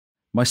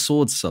My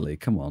sword, Sully.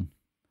 Come on.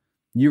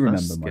 You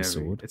remember my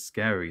sword. It's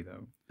scary,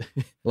 though.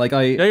 Like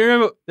Don't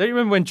you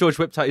remember when George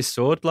whipped out his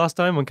sword last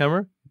time on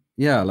camera?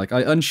 Yeah, like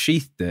I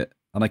unsheathed it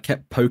and I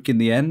kept poking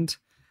the end.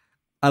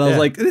 And I was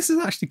like, this is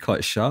actually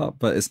quite sharp,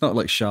 but it's not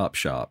like sharp.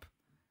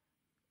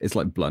 It's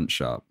like blunt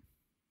sharp.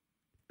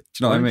 Do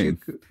you know what I mean?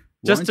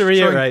 Just to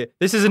reiterate,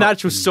 this is an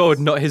actual sword,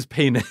 not his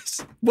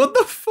penis. What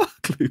the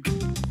fuck, Luke?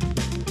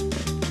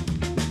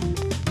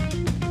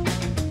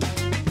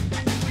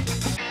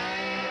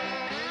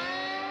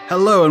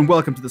 Hello and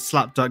welcome to the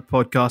SlapDuck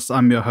podcast.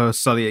 I'm your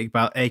host, Sully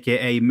Iqbal,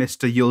 aka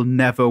Mr. You'll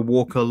Never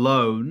Walk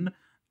Alone.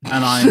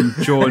 And I'm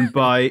joined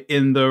by,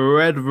 in the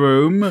red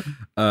room,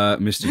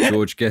 Mr.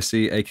 George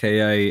Gessie,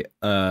 aka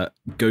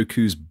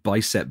Goku's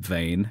bicep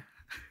vein.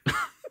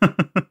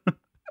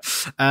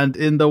 And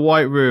in the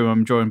white room,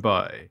 I'm joined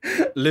by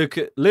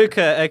Luca,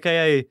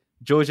 aka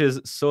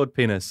George's sword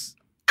penis.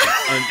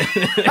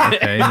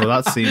 Okay, well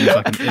that seems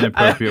like an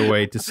inappropriate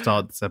way to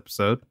start this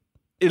episode.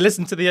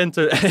 Listen to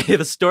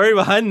the story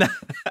behind that.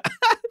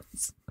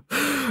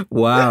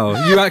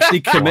 Wow, you actually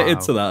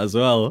committed to that as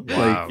well.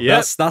 Wow.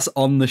 Like, that's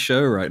on the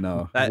show right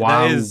now.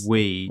 That is,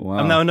 Wow.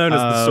 I'm now known as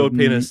the sword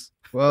penis.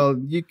 Well,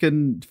 you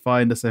can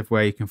find us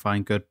everywhere you can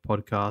find good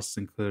podcasts,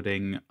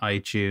 including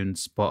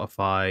iTunes,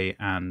 Spotify,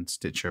 and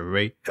Stitcher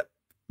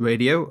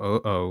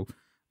Radio.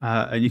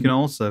 And you can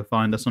also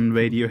find us on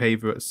Radio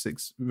Haver at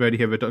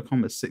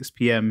radiohaver.com at 6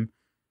 p.m.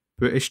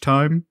 British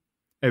time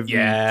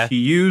every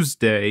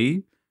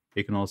Tuesday.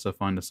 You can also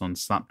find us on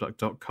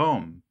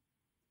slapduck.com.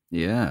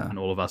 Yeah. And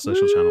all of our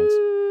social channels.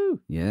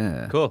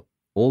 Yeah. Cool.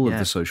 All of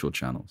the social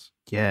channels.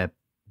 Yeah.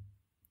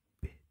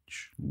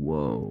 Bitch.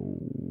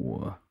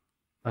 Whoa.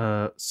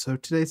 So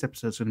today's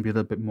episode is going to be a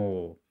little bit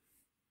more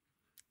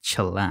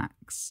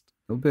chillaxed.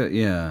 A little bit,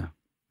 yeah.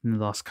 In the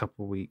last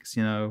couple of weeks,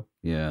 you know.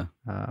 Yeah.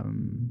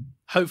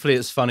 Hopefully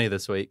it's funny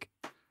this week.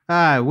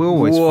 We're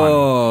always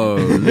Whoa,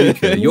 funny.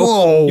 Luca,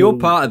 you're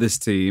part of this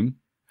team.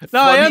 No,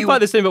 I am part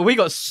of this thing, but we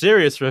got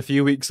serious for a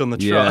few weeks on the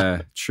trot.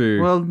 Yeah,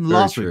 true. Well, Very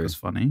last true. week was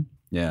funny.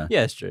 Yeah.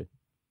 Yeah, it's true.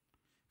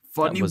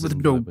 Funny with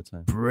no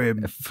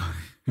brim.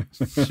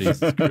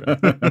 Jesus Christ.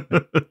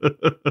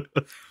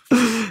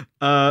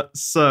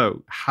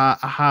 So,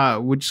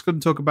 we're just going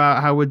to talk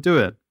about how we're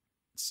doing.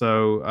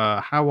 So,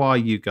 how are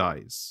you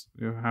guys?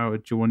 How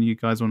do one of you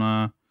guys want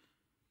to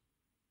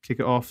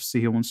kick it off?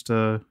 See who wants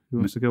to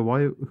go?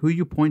 Who are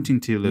you pointing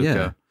to, Luca?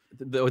 Yeah.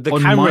 The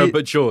camera,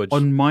 but George.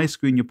 On my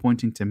screen, you're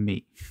pointing to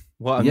me.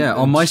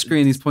 On my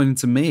screen, he's pointing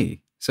to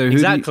me. So who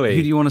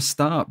do you want to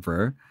start,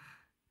 bro?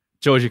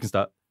 George, you can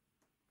start.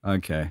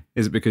 Okay.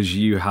 Is it because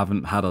you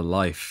haven't had a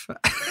life?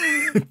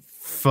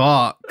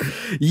 Fuck.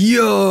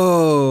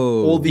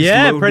 Yo! All these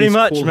pretty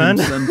much, man.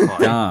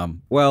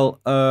 Damn.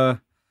 Well,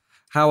 how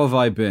have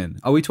I been?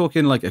 Are we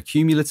talking like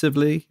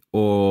accumulatively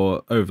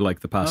or over like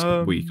the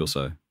past week or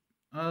so?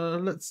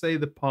 Let's say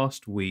the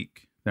past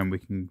week. Then we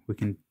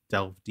can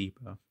delve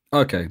deeper.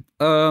 Okay.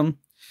 Over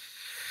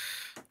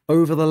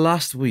the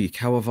last week,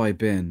 how have I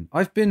been?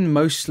 I've been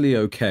mostly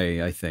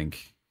okay, I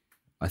think.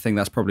 I think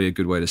that's probably a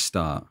good way to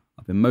start.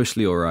 I've been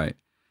mostly all right.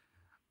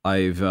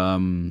 I've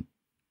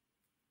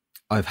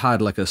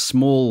had like a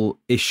small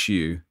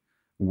issue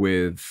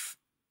with,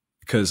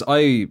 because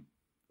I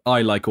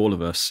like all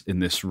of us in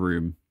this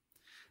room.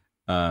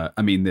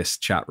 This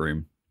chat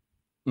room.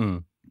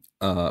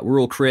 We're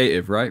all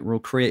creative, right? We're all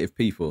creative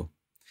people.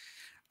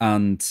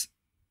 And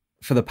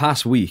for the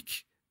past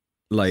week,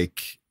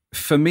 like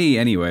for me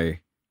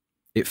anyway,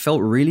 it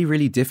felt really,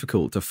 really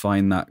difficult to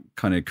find that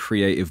kind of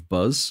creative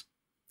buzz.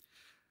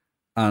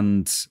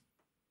 And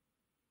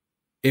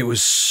it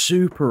was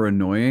super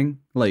annoying.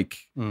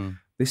 Like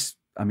this,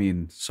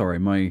 sorry,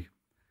 my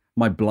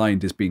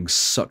blind is being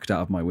sucked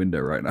out of my window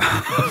right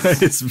now.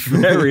 It's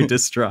very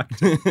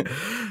distracting.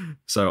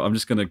 So I'm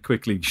just going to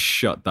quickly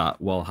shut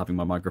that while having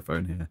my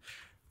microphone here.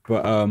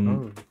 But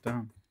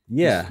damn.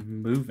 Yeah. He's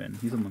moving.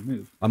 He's on the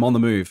move. I'm on the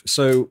move.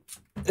 So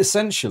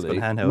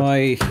essentially,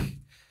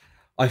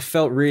 I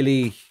felt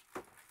really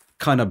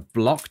kind of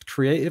blocked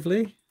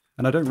creatively,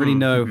 and I don't really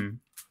know.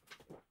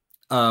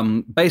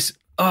 I'm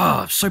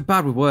so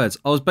bad with words.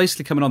 I was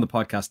basically coming on the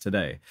podcast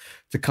today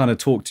to kind of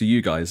talk to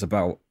you guys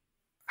about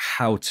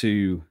how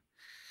to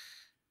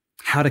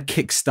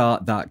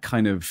kickstart that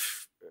kind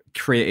of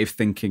creative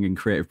thinking and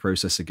creative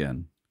process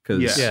again.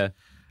 Because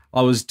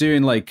I was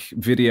doing like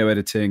video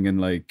editing and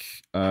like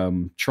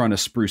trying to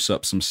spruce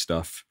up some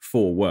stuff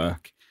for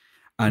work.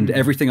 And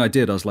everything I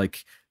did, I was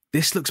like,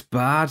 this looks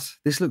bad.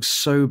 This looks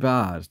so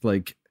bad.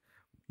 Like,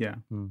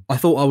 I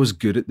thought I was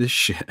good at this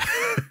shit.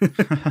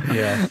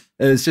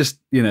 It's just,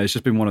 it's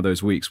just been one of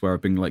those weeks where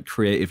I've been like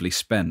creatively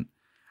spent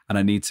and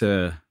I need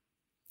to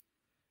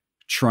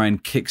try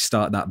and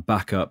kickstart that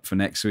back up for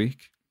next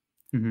week.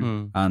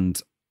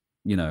 And,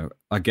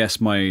 I guess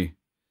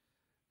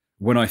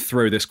when I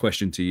throw this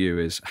question to you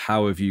is,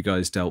 how have you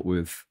guys dealt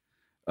with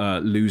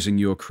losing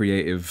your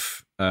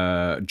creative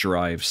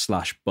drive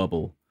 /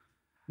 bubble?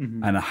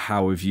 And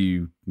how have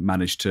you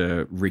managed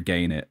to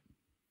regain it?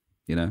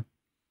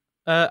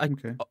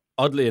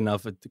 Oddly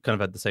enough, I kind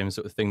of had the same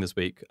sort of thing this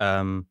week.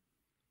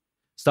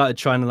 started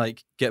trying to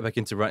like get back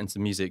into writing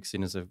some music as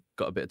soon as I've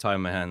got a bit of time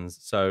on my hands.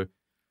 So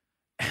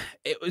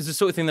it was the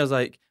sort of thing that was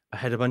like, I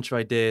had a bunch of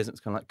ideas. And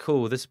it's kind of like,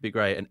 cool, this would be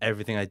great. And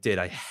everything I did,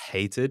 I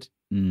hated.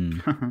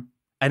 And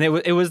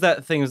it was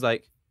that thing was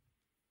like,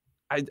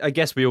 I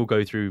guess we all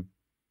go through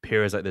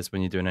periods like this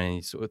when you're doing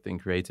any sort of thing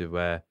creative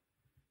where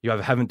you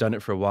either haven't done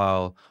it for a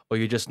while or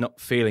you're just not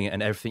feeling it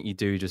and everything you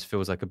do just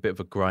feels like a bit of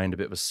a grind, a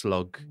bit of a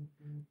slog.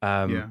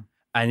 And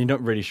you're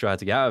not really sure how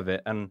to get out of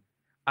it. And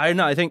I don't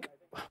know, I think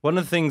one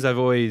of the things I've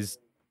always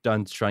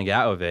done to try and get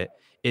out of it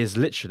is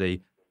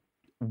literally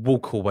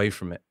walk away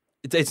from it.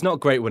 It's not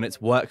great when it's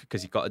work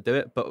because you've got to do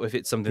it, but if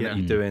it's something that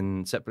you're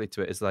doing separately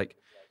to it, it's like,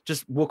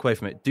 just walk away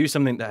from it. Do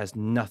something that has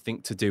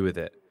nothing to do with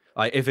it.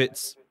 Like if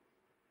it's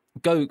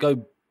go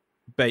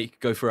bake,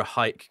 go for a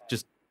hike,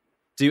 just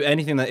do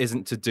anything that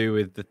isn't to do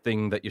with the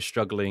thing that you're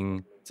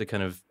struggling to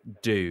kind of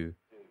do,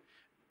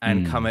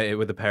 and come at it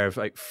with a pair of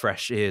like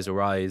fresh ears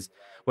or eyes,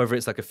 whether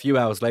it's like a few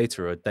hours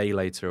later or a day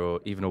later or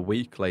even a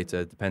week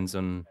later, depends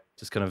on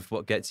just kind of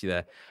what gets you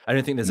there. I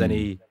don't think there's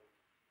any,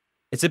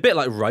 it's a bit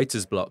like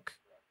writer's block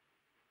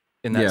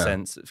in that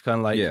sense. It's kind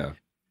of like,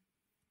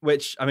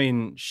 which, I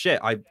mean, shit,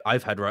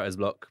 I've had writer's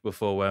block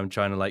before where I'm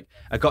trying to like,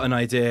 I got an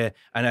idea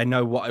and I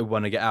know what I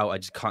want to get out. I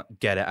just can't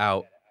get it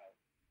out.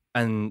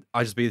 And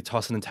I just be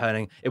tossing and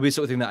turning. It'd be the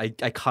sort of thing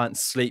that I can't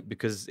sleep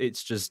because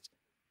it's just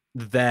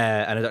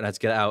there and I don't know how to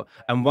get it out.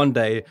 And one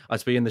day I'd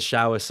just be in the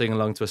shower singing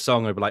along to a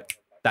song and I'd be like,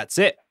 that's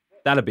it.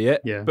 That'll be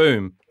it. Yeah.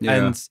 Boom. Yeah.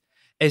 And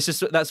it's just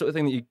that sort of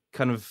thing that you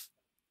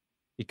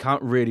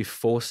can't really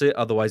force it.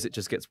 Otherwise it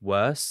just gets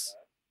worse.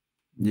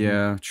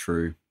 Yeah,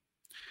 true.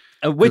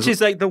 Which is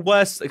like the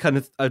worst kind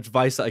of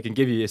advice that I can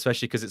give you,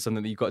 especially because it's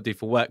something that you've got to do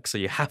for work. So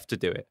you have to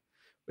do it.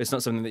 It's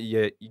not something that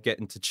you're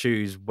getting to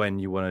choose when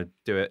you want to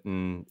do it,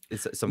 and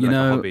it's something like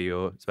a hobby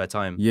or spare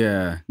time.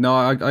 Yeah, no,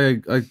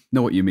 I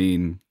know what you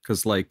mean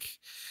because, like,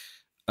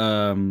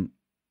 for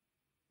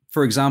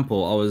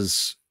example, I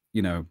was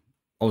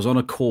on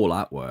a call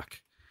at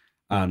work,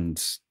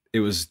 and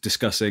it was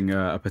discussing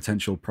a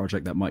potential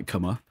project that might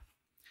come up,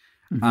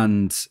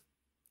 and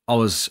I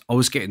was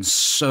getting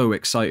so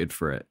excited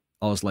for it.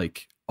 I was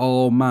like,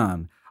 oh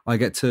man, I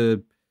get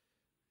to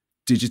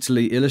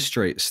digitally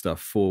illustrate stuff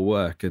for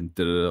work and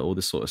all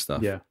this sort of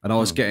stuff. Yeah. And I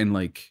was getting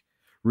like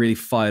really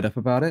fired up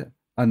about it.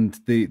 And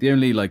the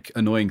only like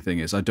annoying thing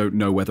is I don't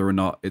know whether or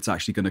not it's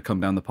actually going to come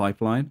down the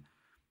pipeline.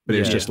 But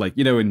it's just like,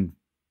 when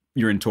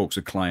you're in talks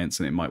with clients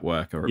and it might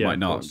work or it might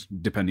not,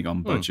 depending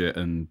on budget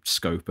and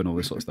scope and all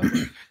this sort of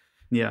stuff.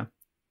 Yeah.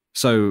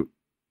 So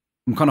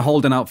I'm kind of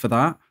holding out for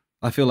that.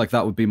 I feel like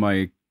that would be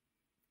my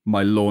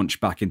launch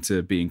back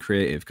into being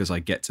creative because I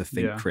get to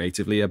think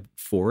creatively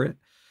for it.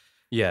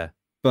 Yeah.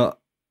 But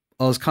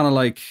I was kind of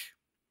like,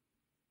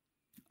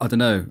 I don't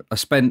know. I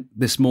spent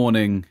this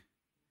morning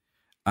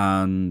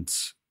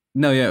it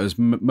was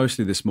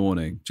mostly this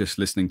morning just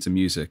listening to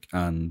music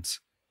and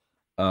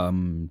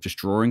just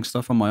drawing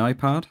stuff on my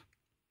iPad.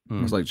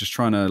 I was like just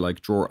trying to like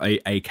draw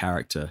a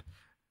character,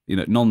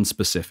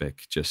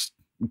 non-specific, just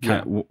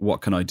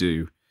what can I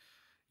do?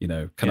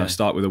 Can I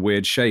start with a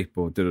weird shape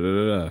or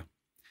da-da-da-da-da?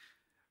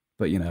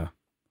 But,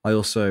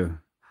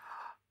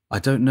 I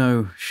don't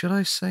know. Should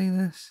I say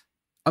this?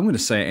 I'm going to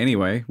say it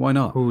anyway. Why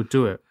not? Oh,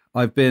 do it.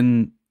 I've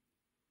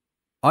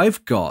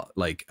got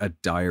like a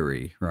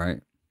diary,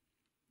 right?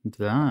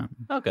 Damn.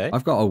 Okay.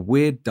 I've got a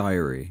weird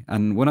diary.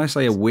 And when I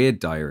say a weird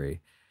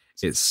diary,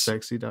 it's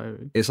sexy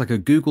diary. It's like a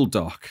Google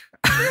Doc.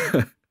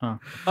 Oh.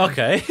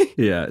 Okay.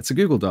 Yeah, it's a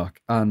Google Doc.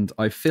 And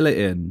I fill it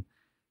in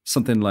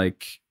something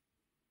like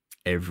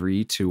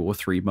every 2 or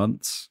 3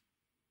 months.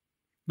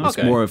 It's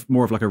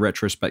more of like a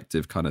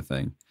retrospective kind of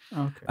thing.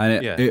 Okay.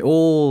 And it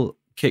all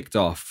kicked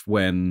off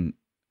when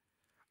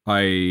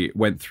I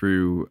went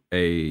through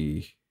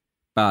a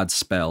bad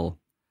spell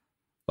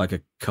like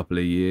a couple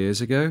of years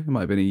ago. It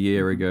might have been a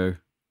year ago.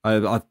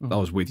 I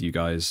was with you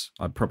guys.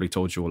 I probably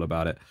told you all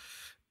about it.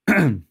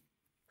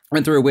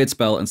 Went through a weird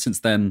spell, and since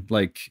then,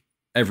 like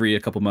every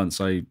a couple months,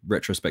 I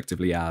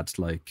retrospectively add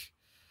like,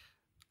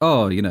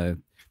 oh,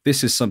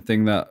 this is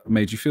something that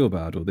made you feel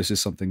bad, or this is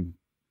something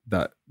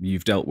that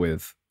you've dealt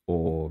with,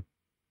 or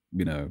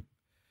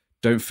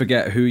don't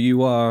forget who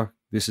you are.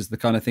 This is the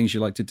kind of things you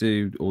like to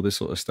do, all this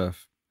sort of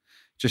stuff.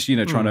 Just,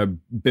 trying to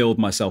build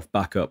myself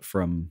back up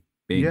from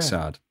being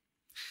sad.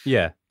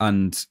 Yeah.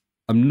 And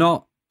I'm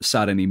not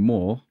sad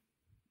anymore,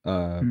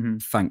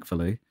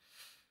 thankfully.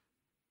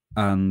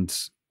 And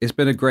it's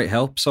been a great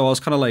help. So I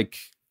was kind of like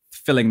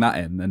filling that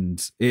in,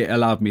 and it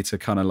allowed me to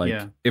kind of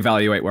like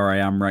evaluate where I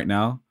am right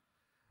now.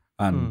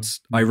 And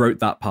I wrote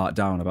that part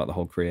down about the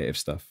whole creative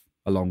stuff,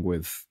 along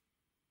with,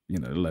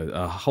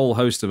 a whole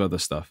host of other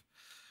stuff,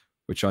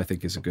 which I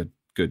think is a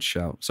good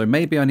shout. So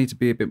maybe I need to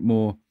be a bit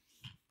more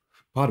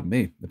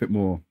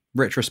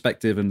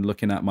retrospective and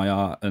looking at my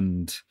art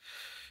and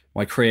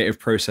my creative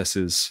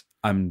processes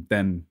and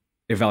then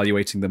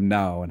evaluating them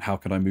now and how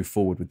can I move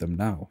forward with them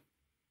now.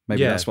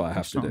 Maybe that's what I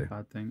have to do. Not a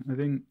bad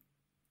thing.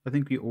 I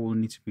think we all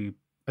need to be,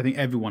 I think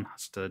everyone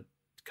has to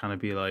kind of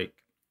be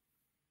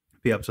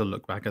able to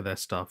look back at their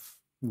stuff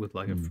with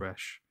like a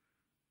fresh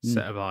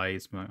set of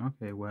eyes. I'm like,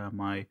 okay, where am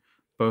I?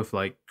 Both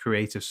like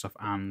creative stuff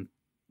and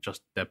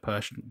just their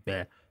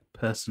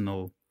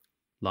personal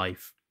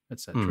life,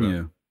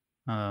 etc.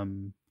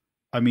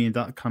 I mean,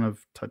 that kind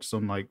of touches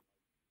on like,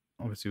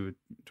 obviously we're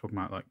talking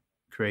about like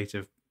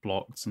creative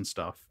blocks and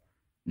stuff.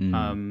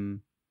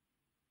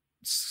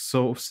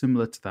 Sort of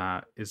similar to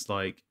that is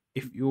like,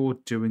 if you're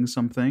doing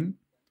something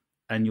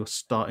and you're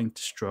starting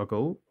to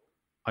struggle,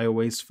 I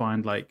always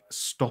find like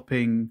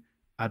stopping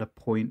at a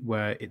point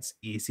where it's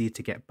easy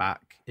to get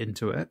back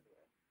into it.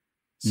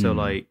 So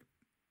like,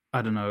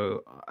 I don't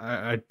know,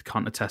 I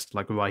can't attest to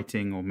like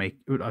writing or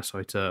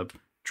to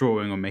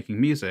drawing or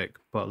making music,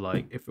 but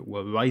like if it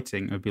were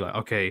writing, it would be like,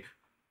 okay,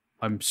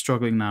 I'm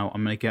struggling now,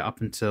 I'm going to get up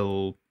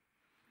until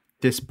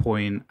this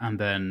point and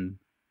then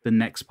the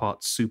next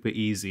part's super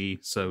easy.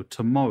 So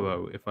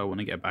tomorrow, if I want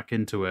to get back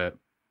into it,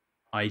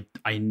 I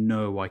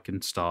know I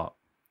can start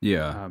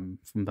from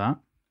that.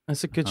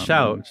 That's a good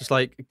shout. Just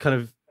like kind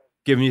of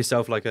giving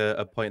yourself like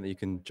a point that you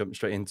can jump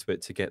straight into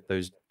it to get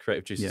those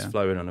creative juices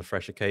flowing on a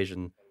fresh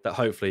occasion that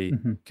hopefully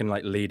can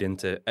like lead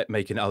into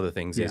making other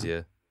things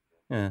easier.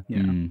 Yeah.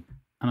 And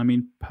I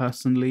mean,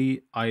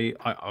 personally, I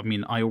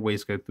mean, I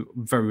always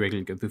very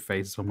regularly go through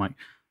phases where I'm like,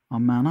 oh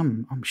man,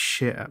 I'm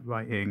shit at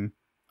writing.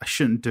 I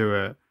shouldn't do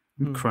it.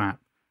 I'm crap.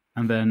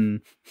 And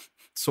then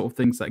sort of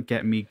things that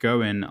get me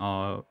going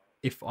are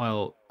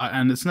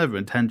and it's never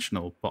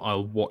intentional, but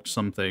I'll watch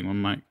something.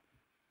 I'm like,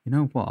 you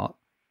know what?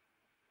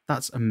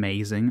 That's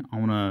amazing. I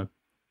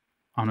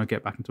wanna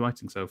get back into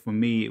writing. So for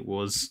me, it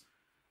was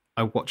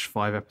I watched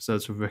 5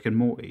 episodes of Rick and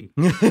Morty,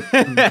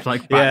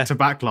 like back to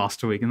back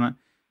last week, and like,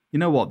 you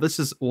know what? This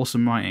is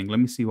awesome writing. Let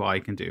me see what I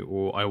can do.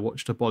 Or I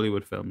watched a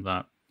Bollywood film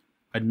that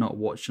I'd not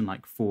watched in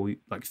like 3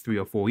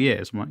 or 4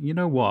 years. I'm like, you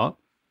know what?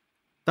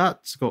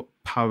 That's got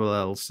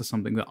parallels to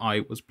something that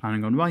I was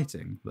planning on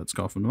writing. Let's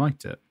go off and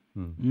write it.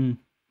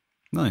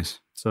 Nice.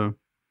 So,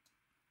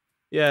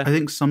 yeah, I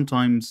think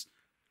sometimes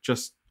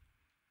just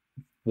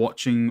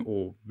watching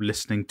or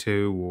listening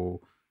to or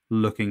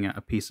looking at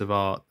a piece of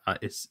art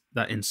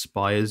that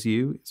inspires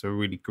you, it's a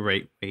really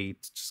great way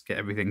to just get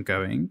everything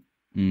going.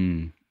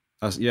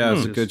 That's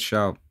a good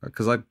shout,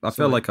 because I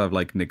feel like I've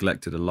like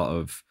neglected a lot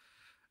of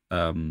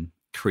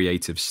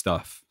creative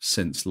stuff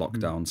since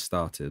lockdown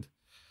started.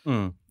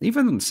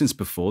 Even since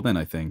before then,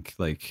 I think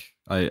like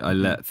I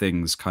let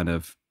things kind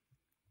of.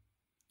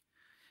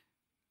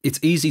 It's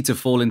easy to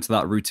fall into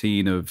that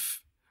routine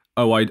of,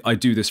 oh, I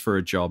do this for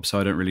a job, so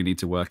I don't really need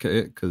to work at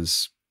it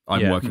because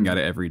I'm working at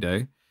it every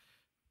day.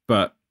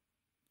 But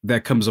there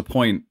comes a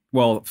point,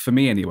 well, for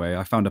me anyway,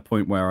 I found a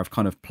point where I've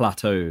kind of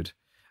plateaued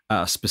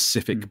at a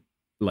specific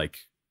like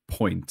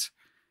point,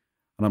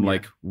 and I'm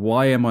like,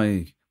 why am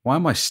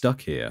I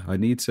stuck here? I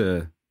need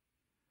to.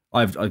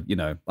 I've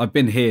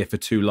been here for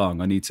too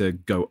long. I need to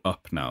go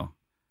up now.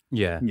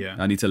 Yeah.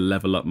 I need to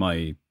level up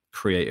my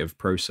creative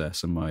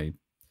process and my,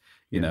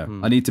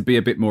 I need to be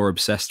a bit more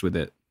obsessed with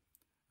it,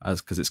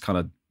 because it's kind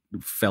of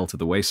fell to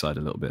the wayside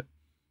a little bit.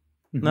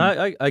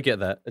 No, I get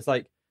that. It's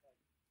like,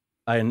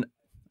 I don't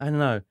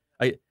know.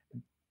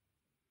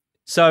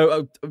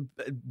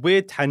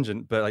 Weird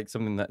tangent, but like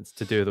something that's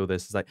to do with all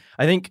this is like,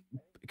 I think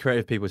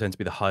creative people tend to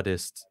be the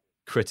hardest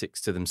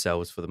critics to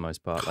themselves for the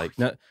most part. Like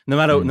no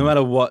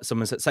matter what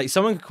someone says, like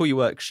someone can call your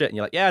work shit and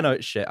you're like, yeah, no,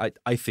 it's shit.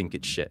 I think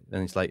it's shit.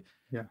 And it's like,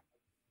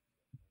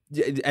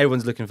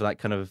 everyone's looking for that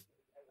kind of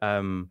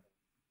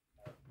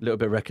little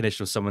bit of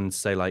recognition of someone to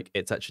say like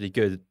it's actually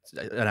good,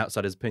 an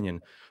outsider's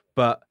opinion.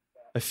 But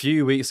a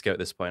few weeks ago at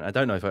this point, I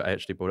don't know if I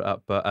actually brought it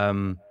up, but I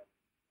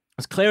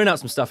was clearing out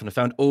some stuff and I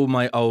found all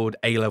my old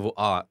A-level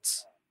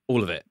arts,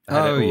 all of it.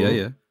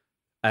 Yeah.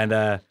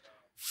 And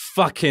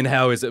fucking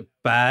hell, is it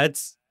bad?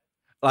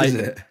 Like, is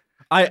it?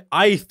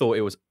 I thought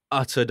it was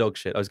utter dog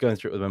shit. I was going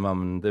through it with my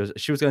mum, and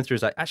she was going through. It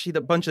was like, actually,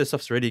 a bunch of the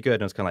stuff's really good.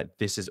 And I was kind of like,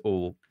 this is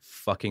all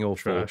fucking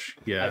awful. Trash.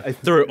 Yeah, I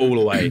through it all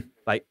away,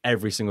 like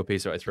every single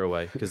piece that I threw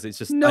away, because it's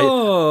just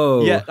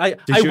no. Did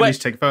you at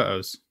least take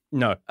photos?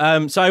 No.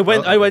 So I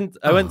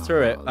went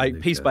through it like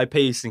piece by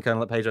piece and kind of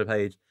like page by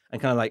page, and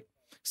kind of like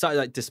started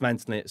like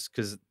dismantling it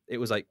because it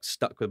was like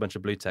stuck with a bunch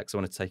of blue text. So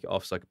I wanted to take it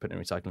off so I could put it in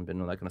a recycling bin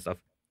and all that kind of stuff.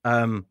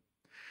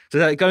 So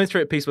like going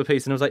through it piece by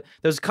piece, and I was like,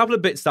 there was a couple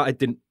of bits that I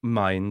didn't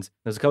mind.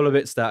 There was a couple of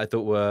bits that I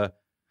thought were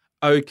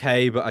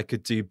okay, but I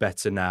could do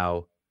better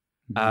now.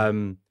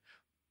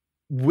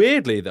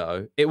 Weirdly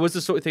though, it was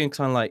the sort of thing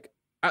kind of like,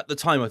 at the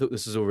time I thought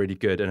this was all really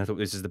good, and I thought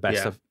this is the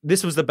best stuff.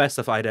 This was the best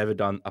stuff I'd ever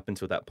done up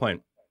until that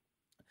point.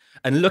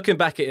 And looking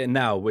back at it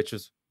now, which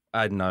was,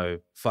 I don't know,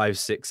 5,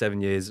 6,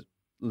 7 years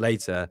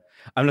later,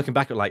 I'm looking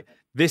back at like,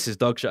 this is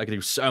dog shit. I could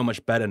do so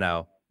much better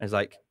now. And it's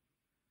like,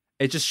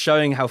 it's just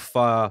showing how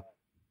far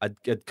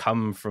I'd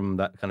come from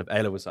that kind of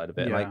A-level side of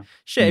it. Yeah. Like,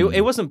 shit,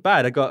 it wasn't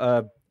bad. I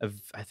got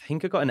I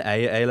think I got an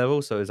A at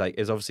A-level, so it was like,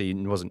 it obviously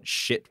wasn't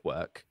shit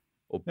work,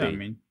 or B. I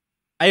mean,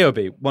 A or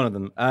B, one of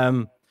them.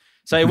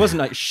 So it wasn't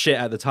like shit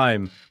at the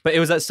time, but it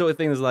was that sort of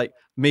thing that's like,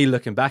 me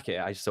looking back at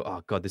it, I just thought,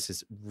 oh God, this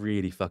is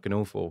really fucking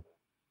awful.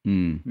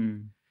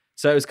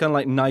 So it was kind of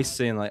like nice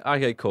seeing like,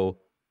 okay, cool.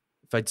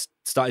 if I'd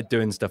started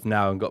doing stuff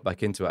now and got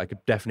back into it, I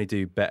could definitely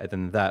do better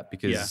than that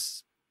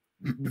because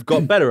you've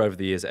got better over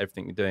the years at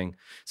everything you're doing.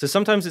 So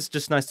sometimes it's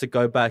just nice to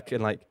go back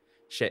and like,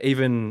 shit,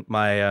 even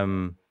my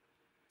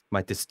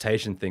my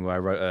dissertation thing where I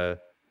wrote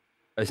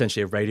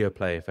essentially a radio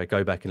play. If I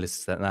go back and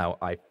listen to that now,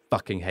 I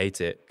fucking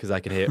hate it because I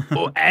can hear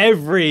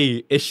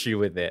every issue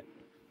with it.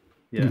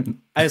 Yeah.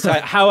 And it's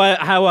like how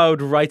I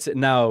would write it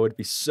now would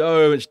be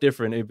so much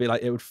different. It would be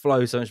like, it would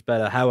flow so much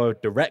better. How I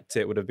would direct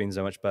it would have been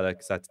so much better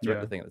because I had to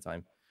direct the thing at the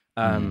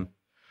time.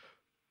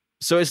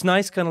 So it's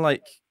nice kind of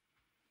like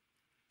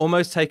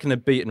almost taking a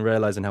beat and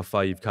realizing how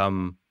far you've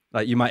come.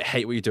 Like you might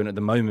hate what you're doing at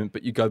the moment,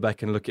 but you go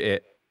back and look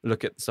at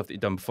the stuff that you've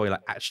done before. You're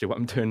like, actually, what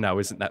I'm doing now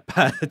isn't that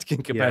bad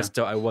in comparison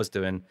to what I was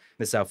doing.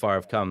 This is how far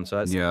I've come.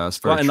 So that's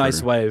quite a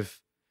nice way of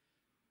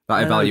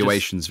that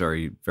evaluation's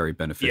very, very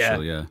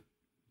beneficial. Yeah.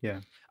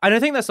 And I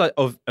think that's like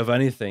of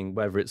anything,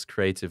 whether it's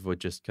creative or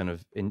just kind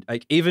of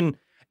like even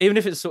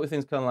if it's sort of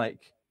things kind of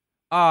like,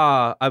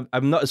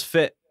 I'm not as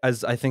fit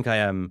as I think I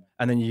am,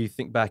 and then you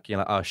think back, you're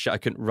like, oh shit, I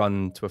couldn't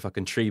run to a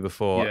fucking tree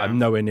before. I'm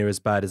nowhere near as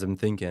bad as I'm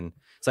thinking.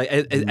 It's like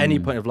at any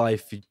point of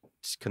life, you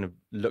just kind of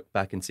look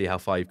back and see how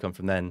far you've come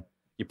from then.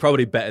 You're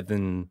probably better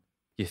than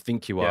you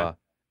think you are,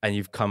 and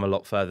you've come a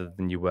lot further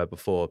than you were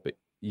before, but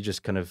you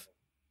just kind of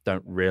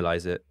don't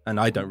realize it. And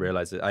I don't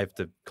realize it. I have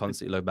to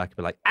constantly look back and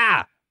be like,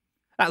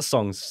 that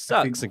song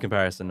sucks in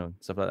comparison and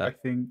stuff like that. I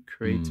think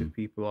creative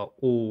people are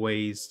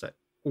always, like,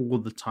 all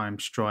the time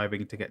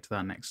striving to get to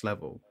that next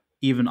level,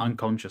 even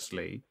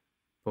unconsciously,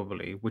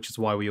 probably, which is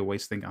why we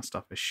always think our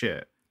stuff is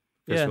shit.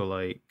 Because we're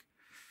like...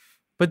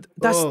 But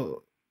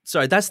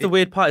that's the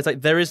weird part. It's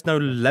like there is no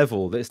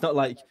level. It's not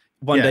like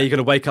one day you're going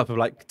to wake up and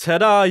like,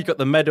 ta-da, you got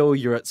the medal,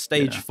 you're at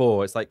stage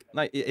 4. It's like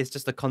it's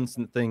just a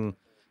constant thing.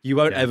 You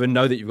won't ever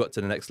know that you've got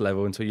to the next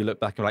level until you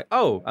look back and like,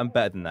 oh, I'm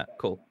better than that.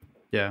 Cool.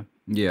 Yeah.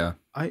 Yeah.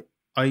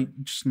 I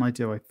just an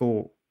idea I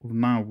thought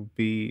now would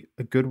be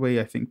a good way,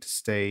 I think, to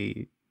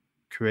stay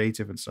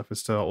creative and stuff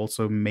is to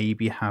also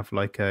maybe have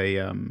like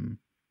a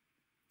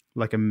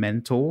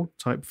mentor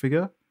type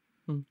figure,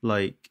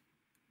 like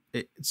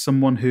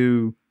someone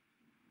who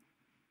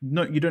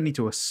you don't need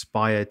to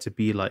aspire to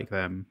be like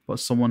them, but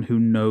someone who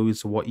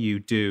knows what you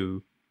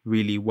do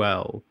really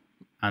well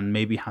and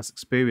maybe has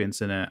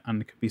experience in it,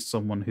 and it could be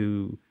someone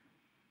who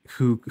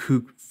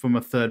from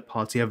a third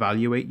party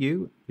evaluate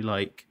you, be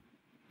like,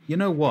 you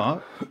know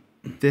what,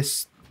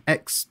 this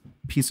X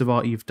piece of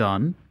art you've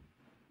done,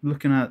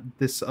 looking at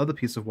this other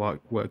piece of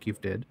work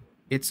you've did,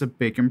 it's a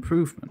big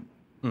improvement.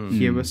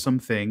 Here are some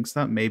things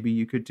that maybe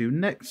you could do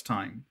next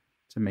time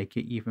to make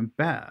it even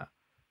better.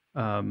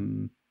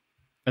 And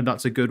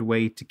that's a good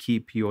way to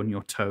keep you on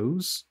your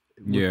toes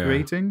with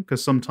creating,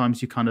 because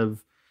sometimes you kind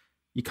of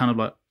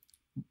like,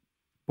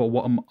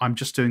 but I'm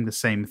just doing the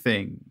same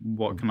thing.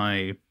 What can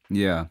I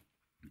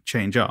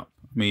change up?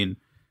 I mean,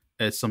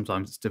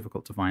 sometimes it's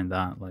difficult to find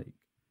that. Like,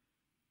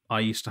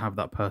 I used to have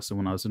that person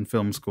when I was in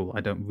film school.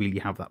 I don't really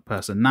have that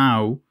person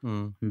now.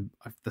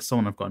 There's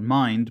someone I've got in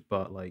mind,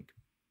 but like,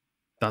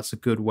 that's a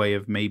good way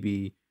of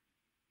maybe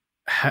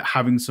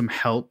having some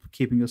help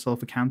keeping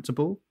yourself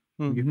accountable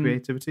with your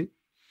creativity.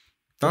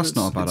 That's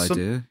not a bad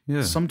idea.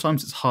 Yeah.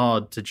 Sometimes it's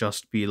hard to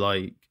just be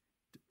like,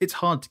 it's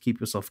hard to keep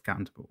yourself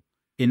accountable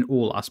in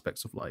all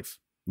aspects of life.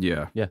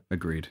 Yeah.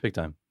 Agreed. Big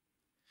time.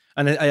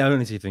 And I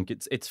honestly think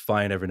it's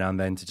fine every now and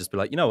then to just be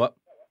like, you know what,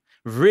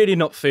 really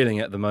not feeling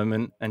it at the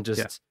moment, and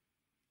just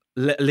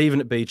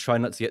leaving it be. Try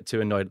not to get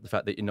too annoyed at the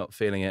fact that you're not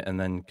feeling it, and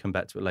then come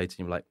back to it later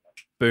and you're like,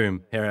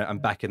 boom, here I'm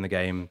back in the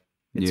game.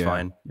 It's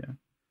fine.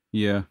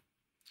 Yeah.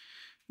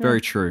 Very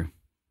true.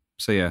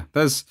 So yeah,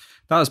 that's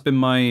been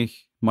my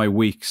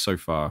week so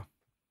far.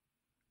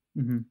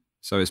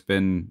 So it's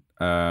been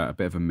a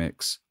bit of a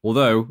mix.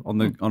 Although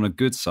on a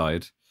good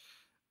side,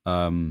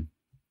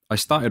 I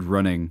started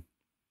running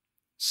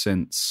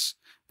since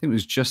I think it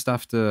was just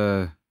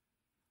after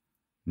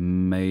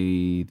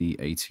May the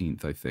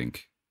 18th, I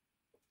think.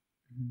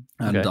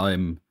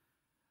 And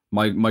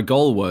my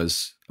goal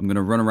was I'm going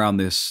to run around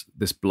this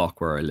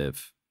block where I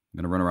live. I'm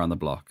going to run around the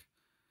block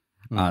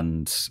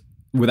and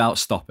without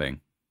stopping.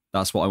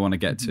 That's what I want to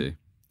get to.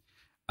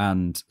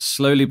 And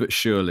slowly but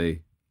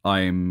surely,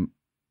 I'm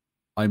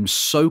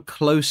so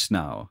close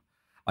now.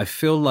 I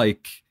feel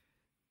like,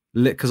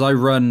 because I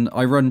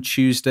run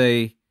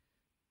Tuesday,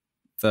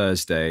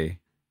 Thursday,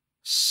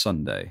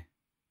 Sunday.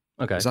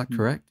 Okay. Is that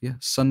correct? Yeah.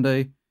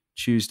 Sunday,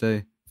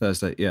 Tuesday,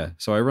 Thursday. Yeah.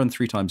 So I run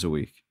 3 times a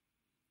week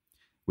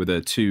with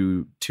a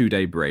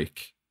two-day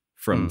break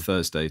from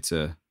Thursday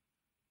to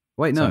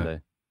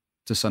Sunday.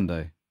 To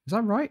Sunday. Is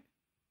that right?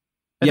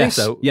 I think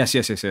so. Yes.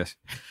 Yeah,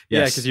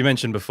 because you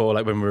mentioned before,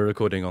 like when we were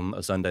recording on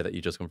a Sunday, that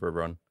you just gone for a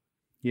run.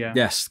 Yeah.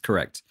 Yes,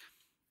 correct.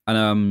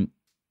 And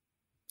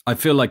I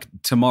feel like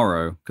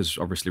tomorrow, because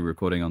obviously we're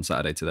recording on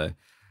Saturday today.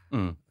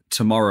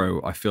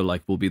 Tomorrow, I feel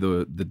like will be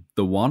the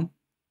one.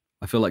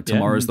 I feel like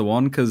tomorrow's the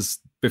one, because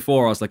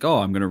before I was like, oh,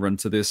 I'm going to run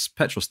to this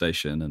petrol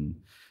station, and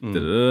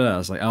I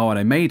was like, oh, and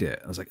I made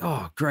it. I was like,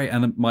 oh, great.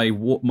 And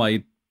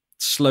my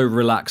slow,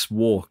 relaxed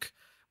walk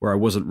where I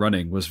wasn't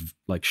running was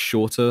like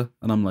shorter,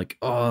 and I'm like,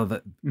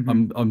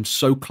 I'm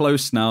so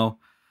close now.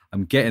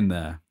 I'm getting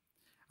there,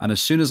 and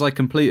as soon as I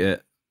complete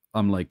it,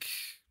 I'm like,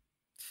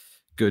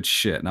 good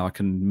shit. Now I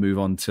can move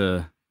on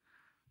to,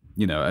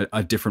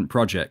 a different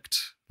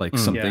project, like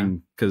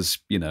something, because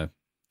it'd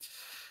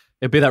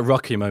be that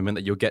Rocky moment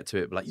that you'll get to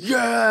it, but like,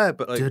 yeah,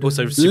 but like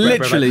also super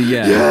literally,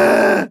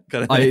 yeah.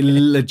 Kind of I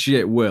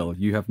legit will.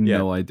 You have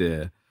no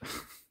idea.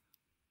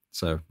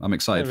 So I'm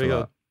excited for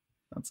that.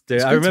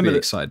 Dude, I remember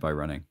excited by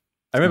running.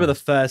 I remember the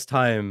first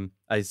time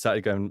I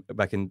started going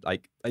back in,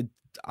 like,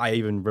 I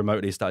even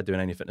remotely started doing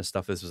any fitness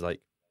stuff. This was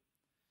like,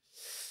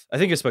 I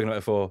think I've spoken about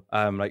it before.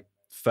 Like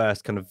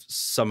first kind of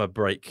summer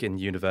break in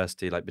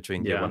university, like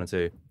between year 1 and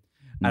 2.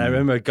 And I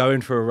remember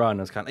going for a run.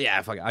 I was kind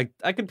of, fuck it,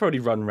 I could probably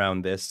run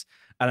around this.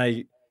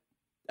 And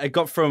I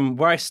got from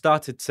where I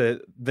started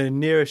to the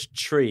nearest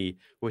tree,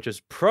 which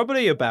was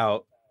probably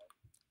about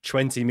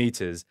 20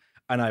 meters.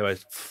 And I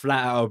was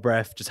flat out of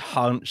breath, just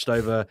hunched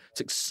over.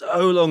 Took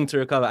so long to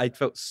recover. I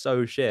felt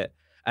so shit.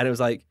 And it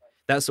was like,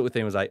 that sort of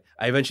thing was like,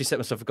 I eventually set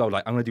myself a goal,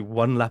 like, I'm going to do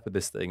 1 lap of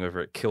this thing,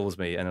 whether it kills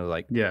me. And I was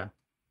like, it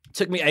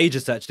took me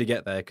ages to actually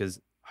get there because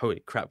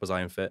holy crap was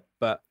I unfit.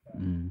 But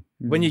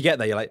when you get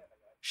there, you're like,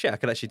 shit, I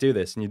could actually do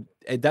this. And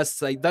that's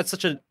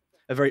such a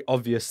very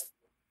obvious,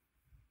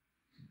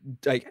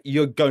 like,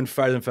 you're going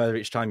further and further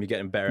each time, you're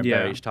getting better and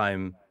better each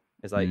time.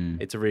 It's like,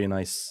 it's a really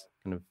nice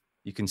kind of,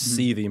 you can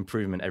see the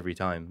improvement every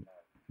time.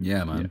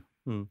 Yeah, man.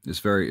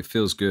 It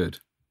feels good.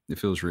 It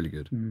feels really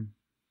good.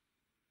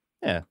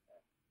 Yeah.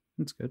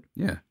 That's good.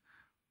 Yeah.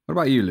 What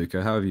about you,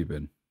 Luca? How have you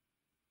been?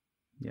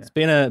 Yeah. It's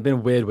been a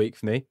weird week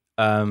for me.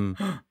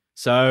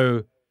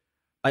 So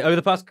like over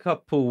the past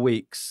couple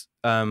weeks,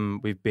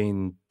 we've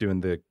been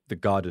doing the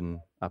garden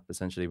up.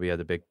 Essentially, we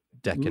had a big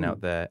decking out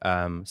there.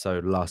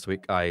 So last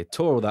week I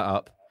tore all that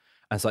up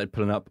and started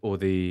pulling up all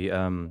the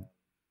kind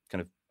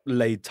of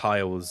laid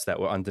tiles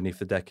that were underneath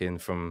the decking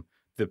from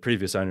the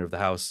previous owner of the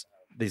house.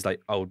 These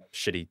like old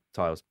shitty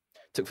tiles.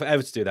 Took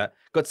forever to do that.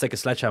 Got to take a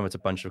sledgehammer to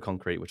a bunch of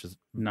concrete, which was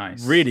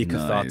really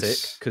cathartic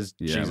because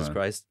Jesus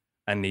Christ,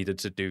 I needed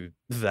to do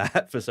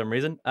that for some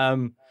reason.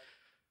 And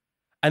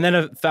then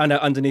I found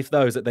out underneath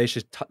those that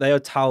they are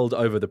tiled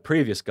over the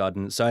previous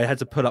garden. So I had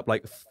to put up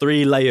like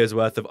 3 layers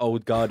worth of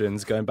old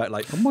gardens going back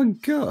like, oh my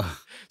God,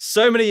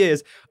 so many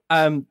years.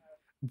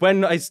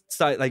 When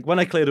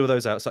I cleared all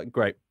those out, it's like,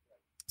 great.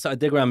 So I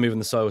dig around moving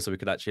the soil so we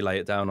could actually lay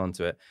it down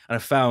onto it. And I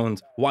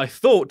found what I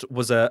thought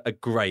was a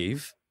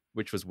grave,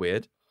 which was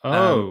weird.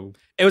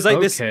 It was like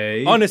this,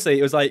 honestly,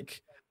 it was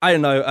like, I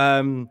don't know,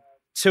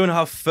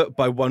 2.5 foot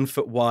by 1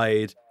 foot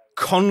wide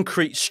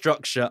concrete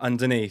structure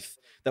underneath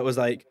that was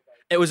like,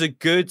 it was a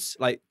good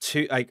like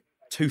 2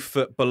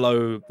 foot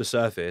below the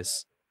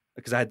surface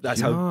because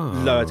that's how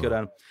low I had to go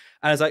down. And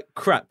I was like,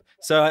 crap.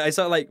 So I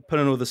started like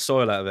pulling all the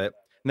soil out of it.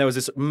 And there was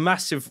this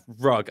massive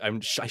rug. I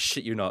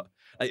shit you not.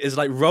 It's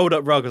like rolled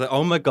up rug. I was like,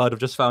 oh my God, I've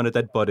just found a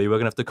dead body. We're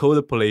going to have to call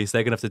the police.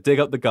 They're going to have to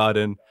dig up the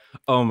garden.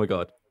 Oh my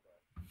God.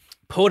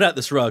 Pulled out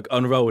this rug,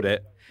 unrolled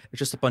it. It's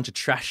just a bunch of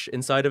trash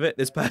inside of it.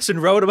 This person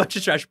rolled a bunch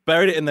of trash,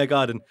 buried it in their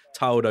garden,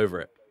 tiled over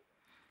it.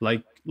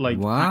 Like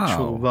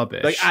actual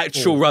rubbish. Like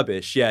actual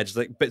rubbish, yeah. Just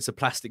like bits of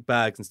plastic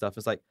bags and stuff.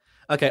 It's like,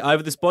 okay,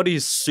 either this body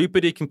is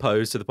super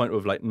decomposed to the point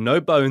of like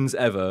no bones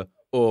ever,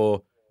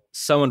 or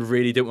someone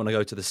really didn't want to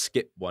go to the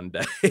skip one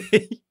day.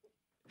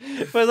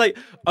 But I was like,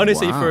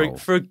 honestly,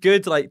 for a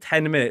good like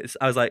 10 minutes,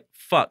 I was like,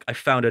 fuck, I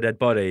found a dead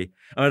body.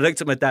 And I looked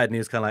at my dad and he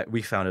was kind of like,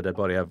 we found a dead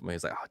body, haven't we? He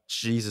was like, oh,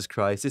 Jesus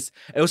Christ.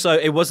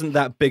 It wasn't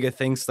that big a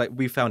thing. So like,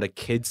 we found a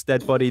kid's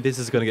dead body. This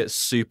is going to get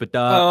super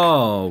dark.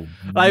 Oh,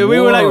 like, we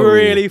were like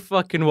really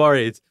fucking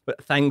worried.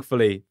 But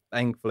thankfully,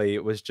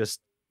 it was just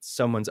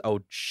someone's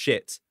old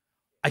shit.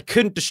 I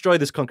couldn't destroy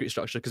this concrete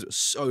structure because it was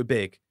so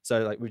big.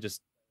 So like,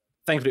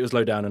 thankfully it was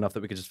low down enough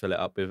that we could just fill it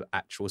up with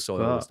actual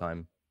soil this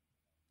time.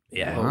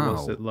 Yeah.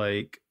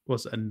 Wow.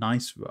 Was it a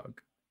nice rug?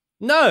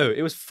 No,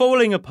 it was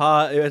falling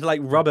apart. It had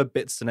like rubber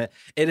bits in it.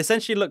 It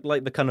essentially looked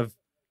like the kind of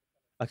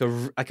like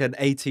an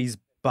 80s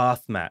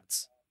bath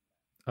mat.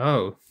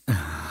 Oh.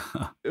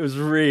 It was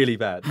really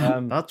bad.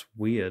 That's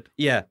weird.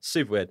 Yeah,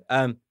 super weird.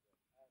 But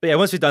yeah,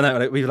 once we've done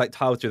that, we've like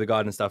tiled through the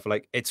garden and stuff.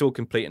 Like, it's all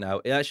complete now.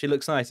 It actually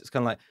looks nice. It's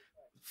kind of like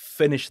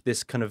finished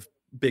this kind of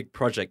big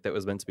project that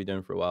was meant to be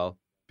doing for a while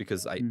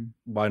because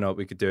why not?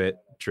 We could do it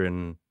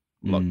during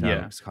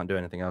lockdown because I can't do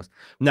anything else.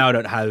 Now I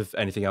don't have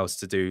anything else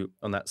to do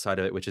on that side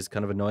of it, which is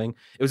kind of annoying.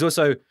 It was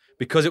also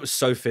because it was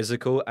so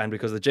physical and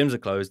because the gyms are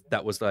closed,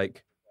 that was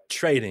like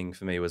training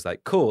for me was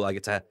like, cool, I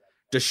get to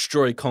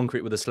destroy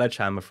concrete with a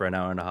sledgehammer for an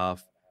hour and a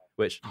half,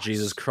 which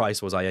Jesus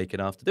Christ was I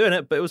aching after doing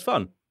it, but it was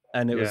fun.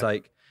 And it was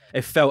like,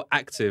 it felt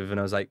active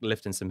and I was like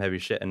lifting some heavy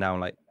shit and now I'm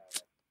like,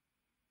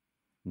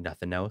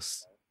 nothing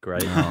else.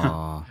 Great.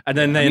 And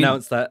then they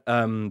announced that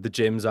the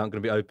gyms aren't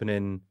going to be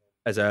opening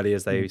as early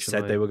as they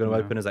said they were going to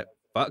open. It's like,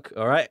 fuck,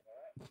 all right.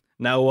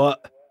 Now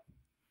what?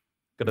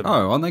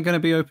 Aren't they going to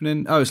be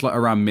opening? Oh, it's like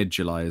around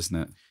mid-July, isn't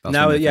it?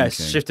 Now,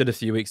 it's shifted a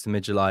few weeks to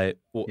mid-July.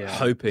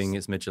 Hoping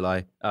it's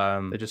mid-July.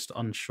 They're just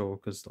unsure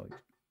because like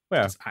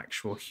Well, just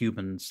actual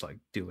humans like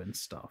doing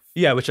stuff.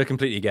 yeah, which I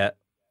completely get.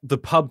 The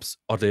pubs,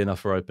 oddly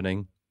enough, are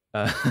opening.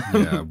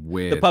 Yeah,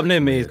 weird. The pub near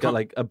me has got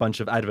like a bunch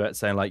of adverts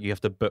saying like you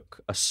have to book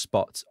a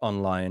spot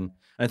online.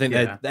 And I think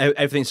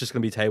everything's just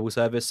going to be table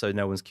service, so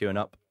no one's queuing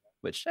up.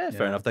 Which,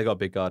 fair enough. They got a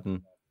big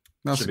garden.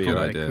 That's a good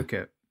idea. Cook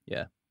it.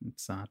 Yeah,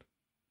 it's sad.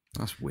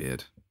 That's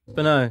weird.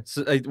 But no, it's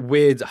a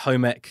weird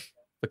home ec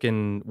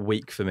fucking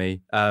week for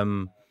me.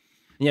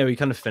 Yeah, we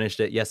kind of finished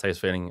it. Yes, I was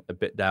feeling a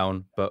bit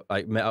down, but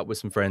I met up with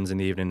some friends in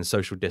the evening and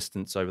social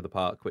distance over the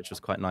park, which was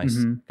quite nice.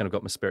 Kind of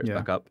got my spirits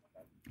back up.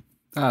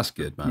 That's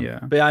good, man. Yeah.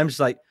 But I'm just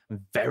like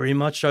very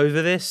much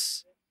over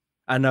this.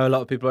 I know a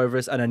lot of people are over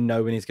this, and I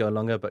know we need to go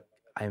longer, but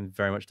I am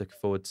very much looking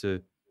forward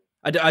to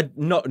I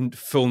not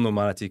full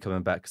normality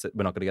coming back, because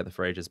we're not going to get there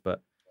for ages,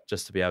 but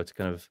just to be able to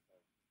kind of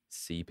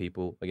see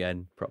people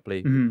again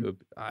properly.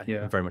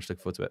 I'm very much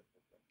looking forward to it.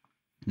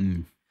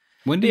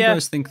 When do you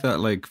guys think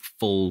that like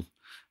full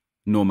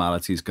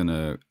normality is going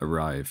to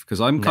arrive? Because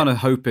I'm kind of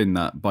hoping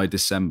that by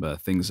December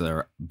things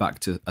are back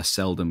to a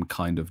seldom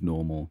kind of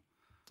normal.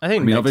 I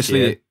mean,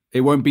 obviously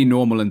it won't be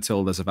normal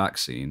until there's a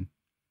vaccine,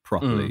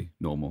 properly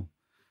normal.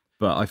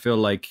 But I feel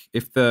like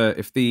if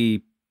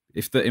the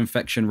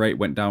infection rate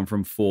went down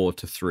from 4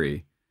 to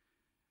 3,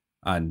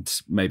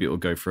 and maybe it will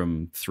go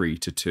from 3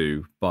 to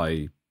 2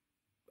 by,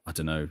 I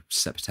don't know,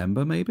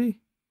 September maybe.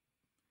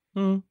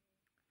 I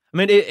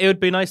mean, it would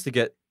be nice to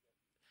get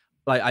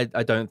like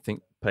I don't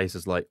think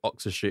places like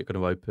Oxford Street are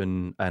going to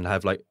open and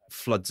have like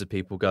floods of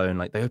people going.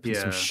 Like they opened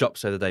some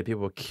shops the other day.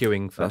 People were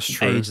queuing for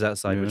ages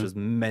outside, which was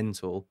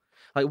mental.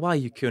 Like, why are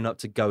you queuing up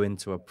to go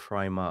into a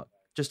Primark?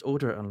 Just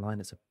order it online.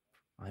 It's a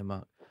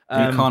Primark.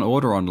 You can't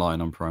order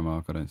online on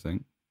Primark, I don't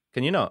think.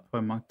 Can you not?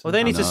 Primark well,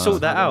 they need to sort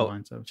that out.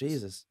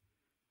 Jesus.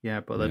 Yeah,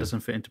 but that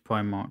doesn't fit into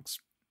Primark's.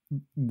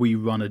 We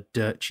run a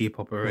dirt cheap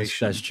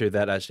operation. That's true.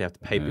 They'd actually have to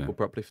pay people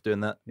properly for doing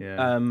that.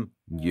 Yeah.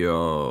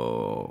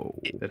 Yo.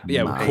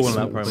 Yeah, we're calling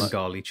out Primark.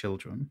 Bengali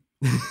children.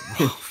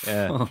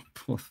 Yeah.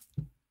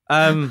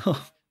 Yeah,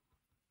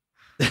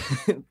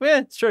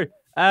 it's true.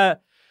 I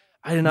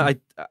don't know.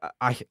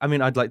 I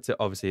mean, I'd like to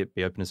obviously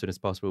be open as soon as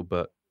possible,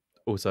 but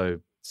also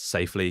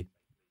safely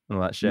and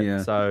all that shit.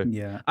 Yeah. So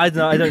I don't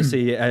know. I don't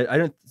see.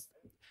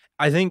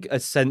 I think a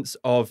sense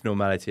of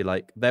normality,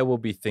 like there will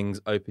be things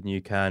open.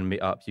 You can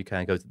meet up. You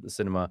can go to the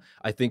cinema.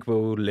 I think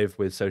we'll live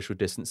with social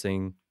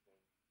distancing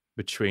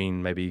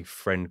between maybe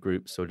friend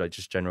groups or like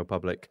just general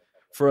public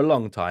for a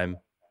long time.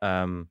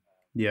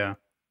 Yeah.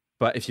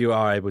 But if you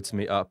are able to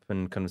meet up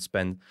and kind of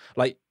spend,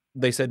 like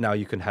they said, now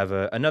you can have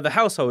another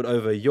household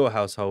over your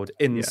household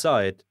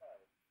inside.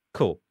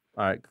 Cool.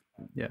 All right.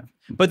 Yeah.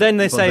 But then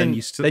they're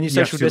saying then you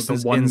social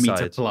distance 1 inside.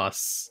 meter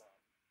plus.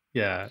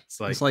 Yeah,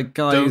 it's like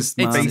guys,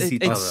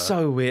 it's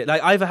so weird.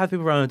 Like either have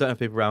people around or don't have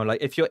people around.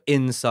 Like if you're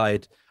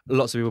inside,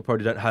 lots of people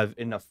probably don't have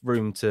enough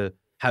room to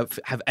have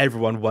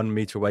everyone 1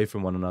 meter away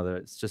from one another.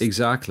 It's just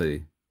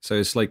exactly. So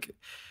it's like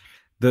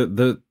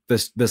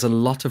there's a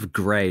lot of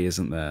grey,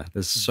 isn't there?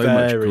 There's so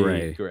much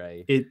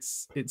grey.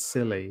 It's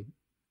silly.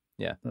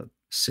 Yeah,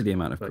 silly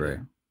amount of grey.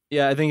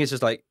 Yeah, I think it's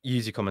just like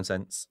use your common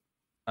sense.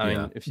 I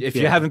mean, if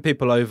you're having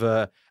people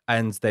over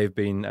and they've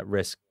been at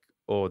risk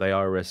or they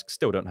are at risk,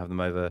 still don't have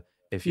them over.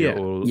 If you're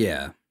all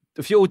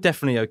if you're all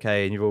definitely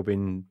okay and you've all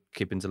been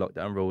keeping to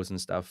lockdown rules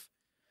and stuff,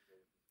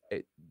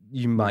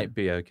 you might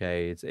be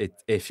okay.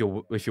 If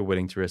you're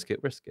willing to risk it,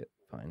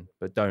 fine.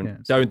 But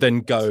don't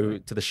then go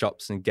to the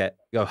shops and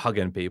go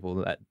hugging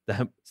people that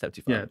accept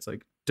you. Yeah, it's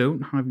like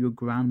don't have your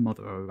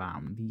grandmother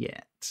around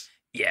yet.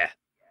 Yeah,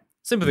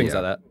 simple things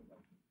like that.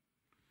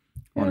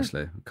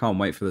 Honestly, I can't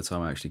wait for the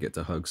time I actually get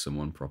to hug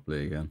someone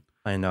properly again.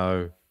 I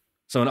know,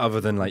 someone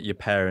other than like your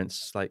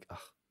parents. Like,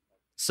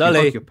 Sully,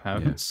 you hug your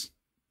parents.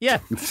 Yeah.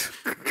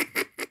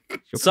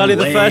 Sully,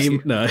 the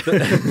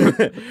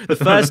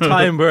first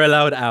time we're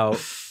allowed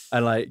out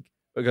and like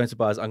we're going to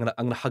bars, I'm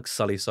gonna hug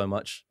Sully so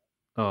much.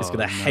 He's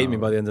gonna hate me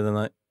by the end of the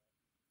night.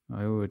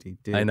 I already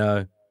did. I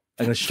know.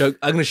 I'm gonna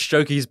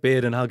stroke his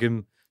beard and hug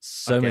him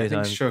many times. I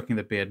think stroking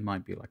the beard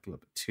might be like a little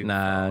bit too.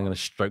 Nah, I'm gonna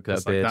stroke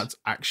that beard. That's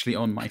actually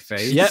on my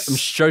face. Yeah, I'm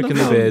stroking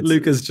the beard.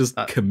 Luca's just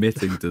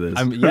committing to this.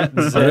 I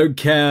don't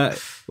care.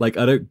 Like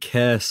I don't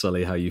care,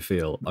 Sully, how you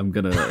feel. I'm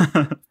gonna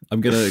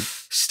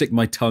stick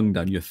my tongue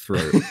down your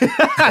throat.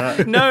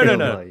 No.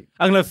 I'm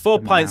gonna have 4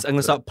 pints. I'm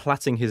gonna start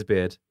plaiting his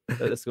beard.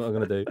 That's what I'm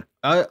gonna do.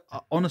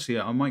 Honestly,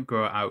 I might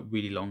grow it out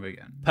really long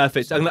again.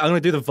 Perfect. So. I'm gonna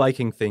do the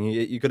Viking thing.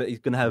 You're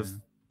gonna have.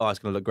 Oh, it's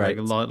gonna look great.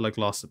 Like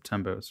last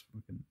September, it was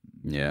fucking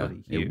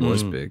it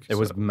was big. It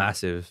was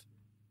massive.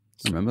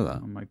 I remember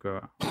that. I might grow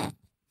out.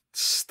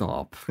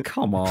 Stop!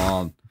 Come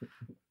on.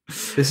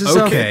 This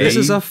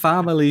is a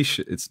family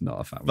show. It's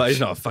not a family. But it's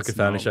not a fucking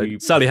family show.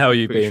 Sally, how are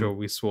you been? Sure,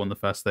 we swore in the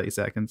first 30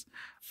 seconds.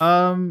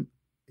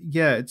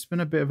 Yeah, it's been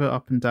a bit of an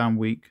up and down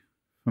week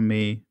for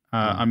me.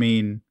 I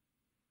mean,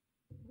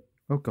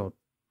 oh god,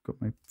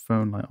 got my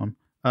phone light on.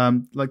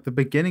 Like the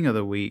beginning of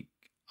the week,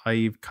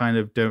 I kind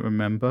of don't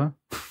remember.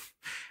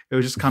 It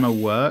was just kind of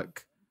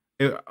work.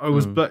 I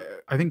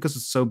think because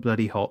it's so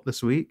bloody hot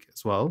this week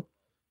as well.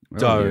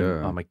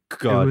 Oh my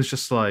god! It was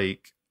just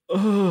like,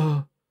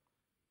 oh,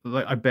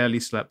 like I barely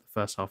slept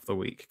the first half of the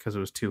week because it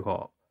was too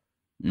hot.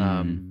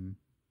 But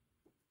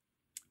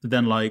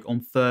then like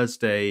on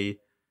Thursday,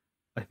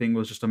 I think it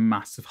was just a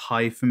massive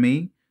high for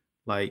me.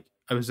 Like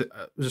it was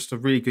just a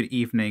really good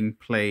evening.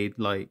 Played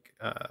like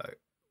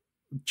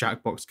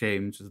Jackbox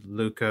games with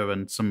Luca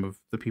and some of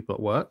the people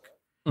at work.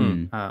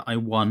 I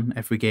won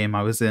every game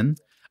I was in.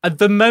 At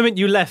the moment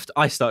you left,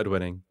 I started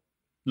winning.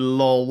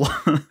 Lol.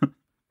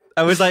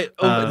 I was like,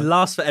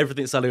 last for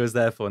everything Sully was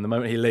there for. And the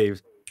moment he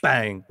leaves,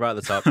 bang, right at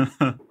the top.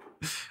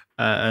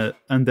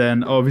 And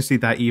then obviously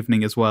that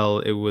evening as well,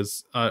 it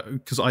was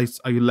because I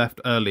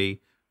left early,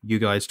 you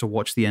guys, to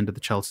watch the end of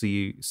the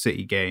Chelsea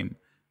City game,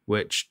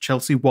 which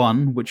Chelsea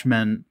won, which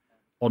meant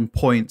on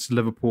points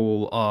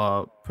Liverpool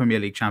are Premier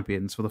League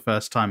champions for the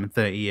first time in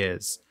 30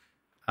 years,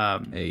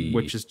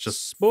 which is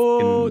just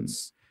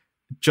sports,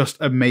 just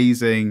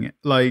amazing.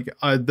 Like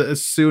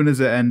as soon as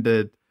it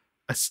ended,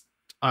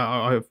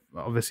 I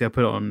obviously I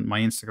put it on my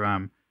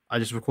Instagram. I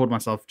just recorded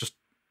myself just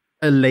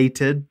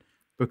elated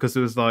because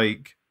it was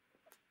like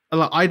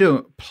I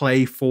don't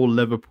play for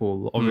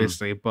Liverpool,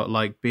 obviously, but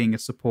like being a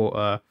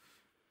supporter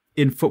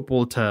in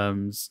football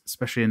terms,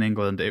 especially in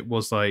England, it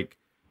was like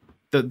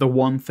the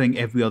one thing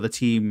every other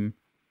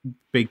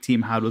big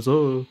team had was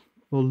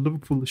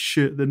Liverpool is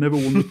shit. They never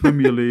won the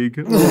Premier League.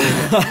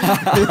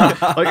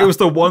 Like it was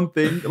the one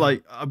thing.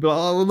 Like I'd be like,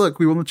 oh look,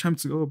 we won the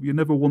Champions League. Oh, you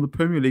never won the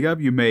Premier League,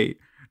 have you, mate?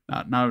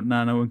 Now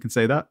no one can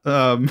say that.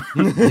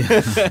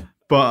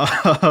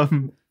 But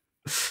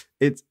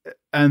it's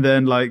and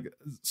then like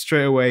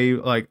straight away,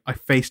 like I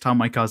FaceTime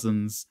my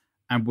cousins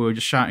and we were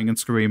just shouting and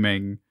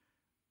screaming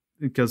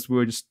because we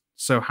were just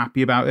so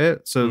happy about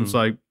it. So it was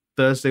like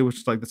Thursday was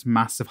just like this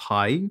massive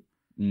high.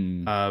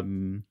 But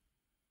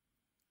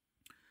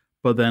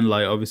then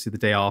like obviously the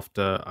day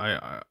after,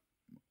 I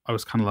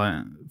was kind of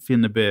like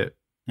feeling a bit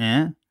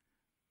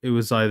It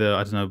was either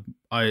I don't know.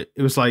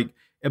 It was like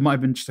it might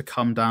have been just a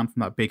come down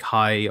from that big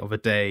high of a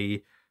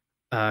day,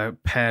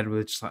 paired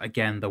with just like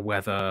again the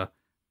weather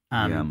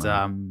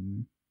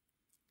and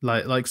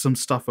like some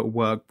stuff at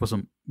work was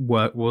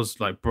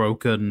like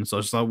broken. So I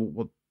was like,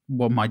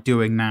 what am I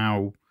doing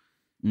now?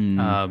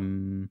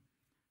 And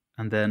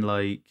then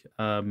like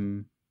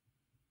I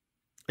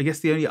guess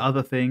the only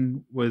other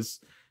thing was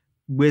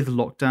with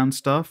lockdown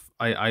stuff,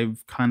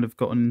 I've kind of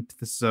gotten into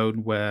the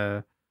zone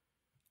where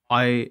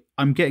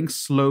I'm getting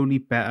slowly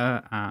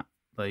better at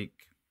like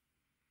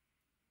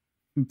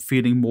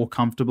feeling more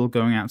comfortable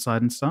going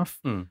outside and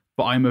stuff.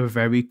 But I'm a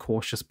very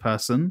cautious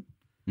person.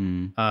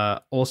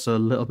 Also a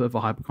little bit of a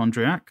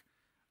hypochondriac.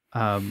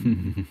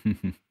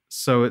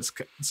 So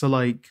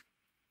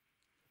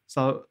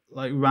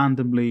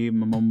randomly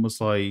my mum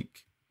was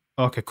like,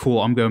 okay,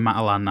 cool, I'm going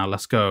Matalan now,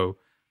 let's go.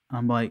 And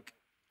I'm like,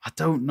 I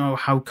don't know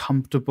how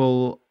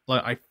comfortable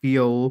like I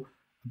feel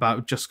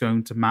about just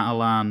going to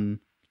Matalan.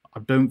 I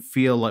don't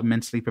feel like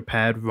mentally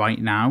prepared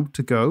right now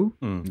to go.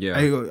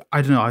 I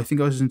don't know. I think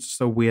I was in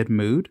just a weird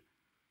mood.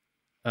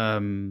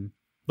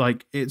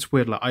 Like it's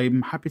weird. Like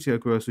I'm happy to go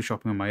grocery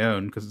shopping on my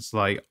own because it's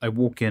like I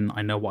walk in,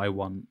 I know what I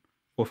want.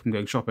 Or if I'm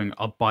going shopping,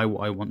 I'll buy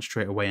what I want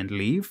straight away and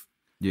leave.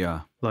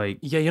 Yeah. Like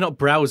you're not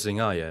browsing,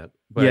 are you?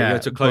 But you go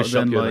to a clothes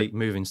shop, you're like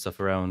moving stuff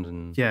around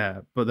and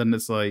but then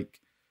it's like,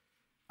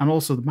 and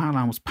also the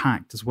Matalan was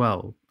packed as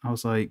well. I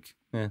was like,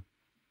 I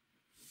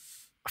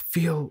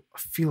feel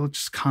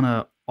just kind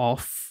of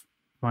off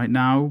right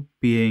now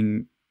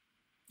being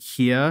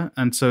here,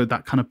 and so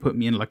that kind of put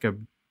me in like a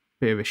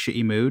bit of a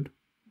shitty mood.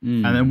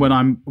 And then when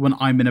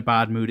I'm in a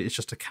bad mood, it's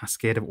just a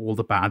cascade of all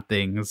the bad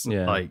things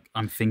like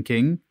I'm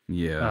thinking.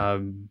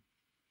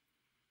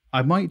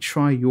 I might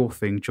try your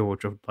thing,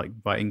 George, of like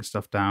writing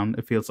stuff down.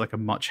 It feels like a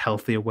much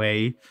healthier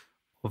way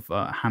of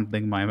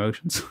handling my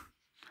emotions.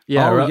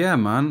 Yeah,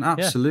 man,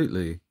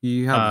 absolutely.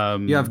 Yeah.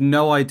 You have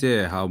no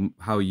idea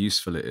how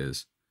useful it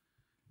is.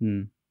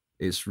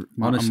 It's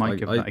honestly, I might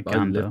give that a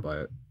gander. I live by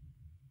it.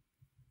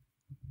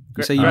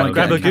 You say you might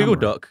grab a Google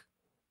Doc.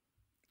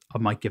 I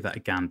might give that a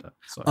gander.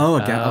 Sorry.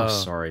 Oh,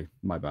 sorry,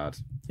 my bad.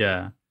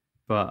 Yeah,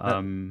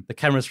 but the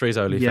camera's for his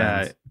OnlyFans.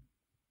 Yeah.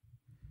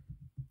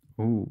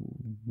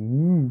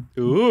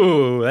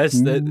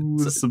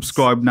 That's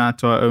subscribe now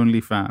to our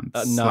OnlyFans.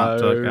 No,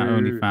 SlapDuck at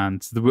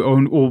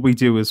OnlyFans. All we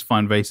do is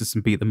find racists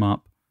and beat them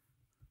up.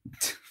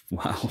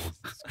 Wow,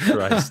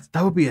 Christ,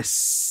 that would be a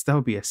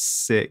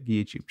sick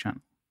YouTube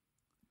channel.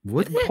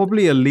 Would it?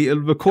 Probably illegal.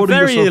 Recording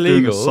very yourself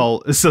illegal. doing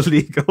assault is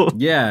illegal.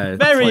 Yeah,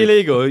 very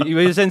illegal. You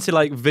essentially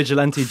like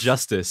vigilante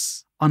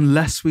justice,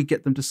 unless we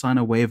get them to sign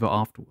a waiver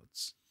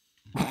afterwards.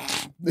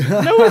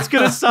 No one's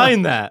gonna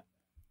sign that.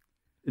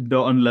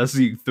 Not unless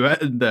you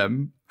threaten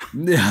them.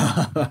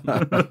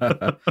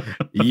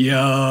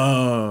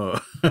 Yo.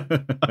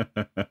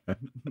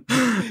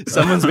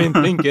 Someone's been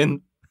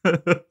thinking.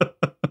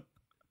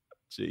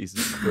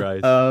 Jesus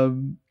Christ.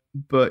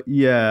 But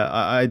yeah,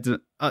 I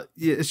don't.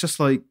 It's just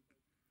like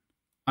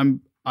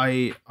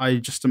I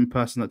just am a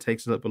person that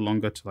takes a little bit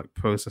longer to like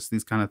process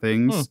these kind of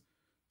things.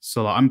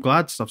 So like, I'm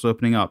glad stuff's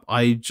opening up.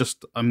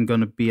 I'm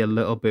gonna be a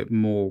little bit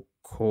more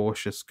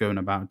cautious going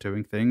about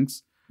doing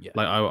things.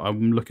 Like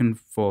I'm looking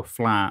for a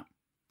flat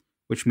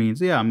which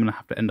means, I'm going to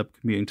have to end up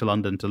commuting to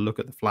London to look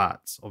at the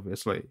flats,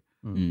 obviously.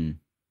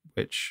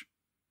 Which,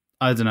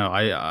 I don't know,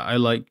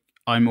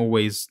 I'm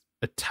always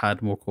a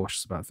tad more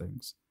cautious about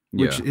things,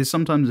 which is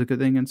sometimes a good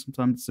thing and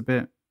sometimes it's a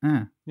bit,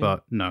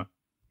 but no.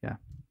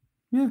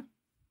 Yeah.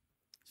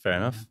 Fair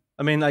enough.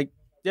 I mean, I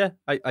get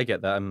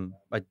that.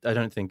 I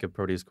don't think I'm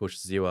probably as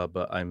cautious as you are,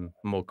 but I'm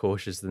more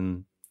cautious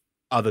than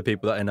other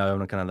people that I know.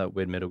 I'm kind of that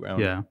weird middle ground.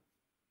 Yeah.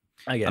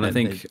 I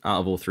think out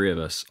of all three of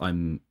us,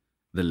 I'm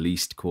the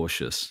least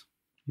cautious.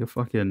 You're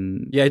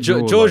fucking... Yeah,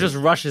 George just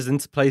rushes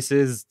into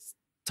places,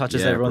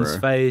 touches everyone's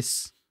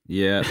face.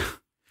 Yeah.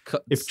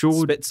 If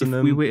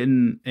we were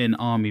in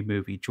army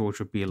movie, George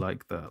would be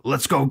like the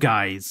 "let's go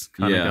guys"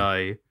 kind of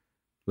guy.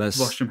 Let's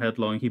rush him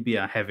headlong. He'd be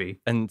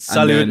heavy. And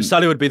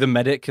Sully would be the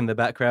medic in the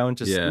background.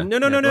 Just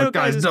no,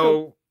 guys,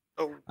 no.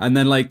 And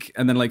then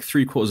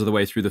 3/4 of the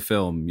way through the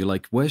film, you're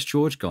like, "Where's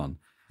George gone?"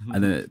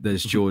 And then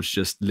there's George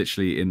just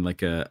literally in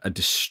like a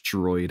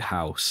destroyed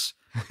house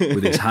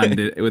with his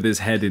with his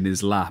head in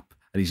his lap,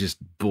 and he's just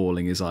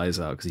bawling his eyes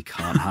out because he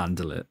can't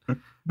handle it.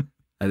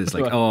 And it's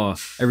like, oh,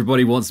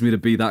 everybody wants me to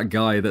be that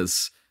guy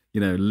that's,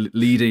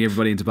 leading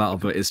everybody into battle,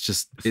 but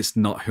it's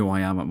not who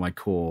I am at my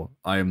core.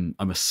 I'm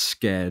a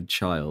scared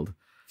child.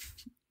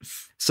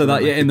 So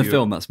that in the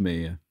film, that's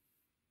me. Yeah.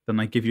 Then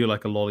I give you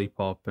like a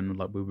lollipop, and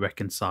like we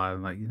reconcile.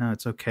 And like,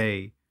 it's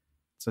okay.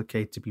 It's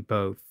okay to be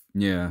both.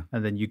 Yeah.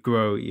 And then you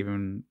grow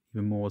even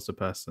more as a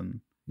person.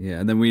 Yeah,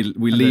 and then we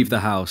leave the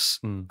house,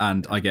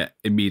 and I get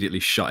immediately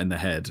shot in the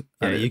head.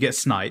 Yeah, you get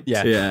sniped.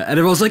 Yeah, and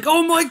everyone's like,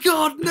 "Oh my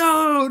god,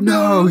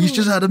 no! He's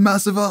just had a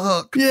massive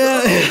arc." Yeah,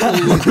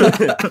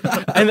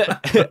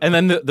 and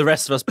then the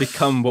rest of us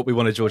become what we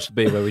wanted George to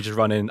be, where we just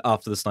run in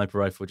after the sniper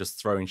rifle, just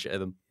throwing shit at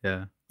them.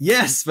 Yeah.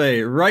 Yes,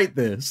 mate. Write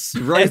this.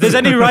 If there's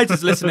any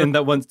writers listening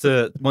that wants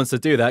to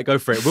do that, go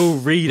for it. We'll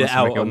read it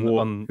out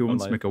on. Who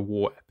wants to make a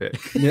war epic?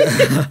 Yeah.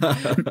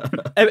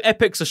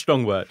 Epic's a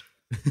strong word.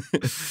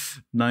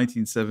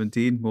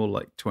 1917, more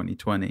like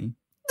 2020.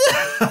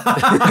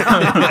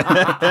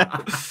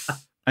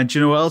 And do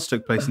you know what else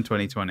took place in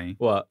 2020?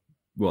 What?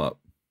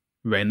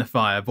 Rain the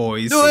Fire,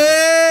 boys.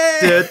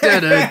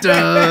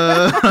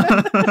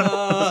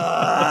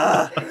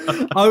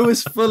 I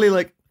was fully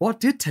like, what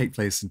did take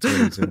place in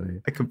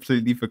 2020? I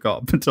completely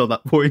forgot up until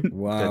that point.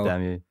 Wow.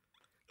 Damn you.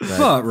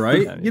 But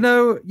right, you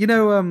know,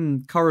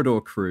 Corridor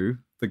Crew,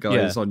 the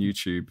guys on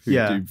YouTube who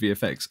do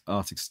VFX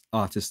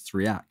artists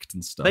react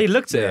and stuff. They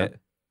looked at it.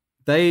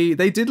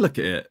 They did look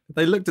at it.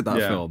 They looked at that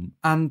film,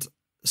 and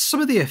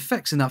some of the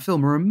effects in that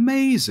film are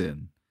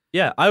amazing.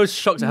 Yeah, I was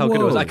shocked at how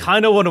good it was. I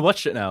kind of want to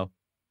watch it now.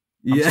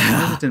 I'm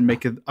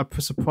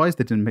surprised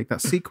they didn't make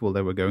that sequel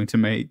they were going to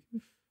make.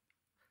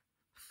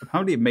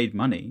 Apparently, it made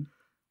money.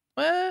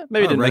 Well,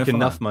 maybe it didn't make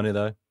enough money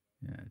though.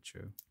 Yeah,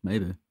 true.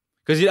 Maybe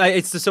because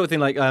it's the sort of thing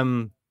like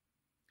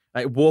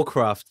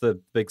Warcraft,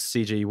 the big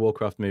CG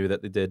Warcraft movie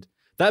that they did.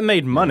 That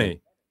made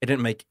money. It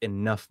didn't make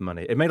enough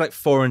money. It made like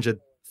 400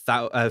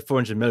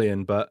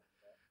 million, but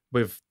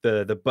with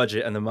the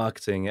budget and the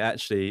marketing, it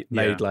actually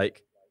made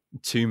like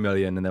 2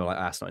 million, and they were like,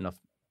 that's not enough.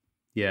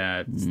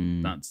 Yeah,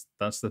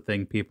 that's the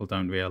thing people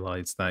don't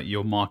realize, that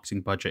your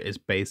marketing budget is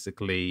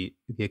basically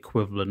the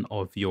equivalent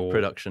of your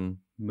production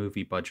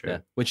movie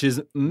budget, which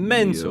is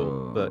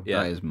mental. But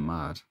that is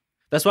mad.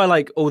 That's why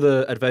like all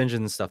the Avengers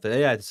and stuff.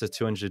 It's a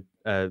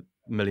 $200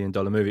 million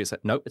movie. It's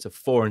like nope, it's a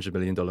 $400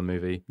 million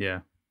movie.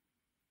 Yeah,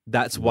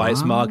 that's why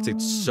it's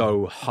marketed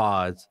so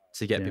hard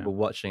to get people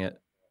watching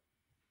it.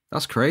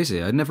 That's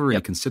crazy. I never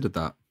really considered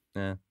that.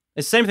 Yeah.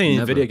 It's the same thing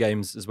in video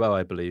games as well,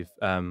 I believe,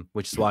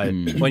 which is why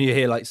when you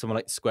hear like someone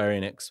like Square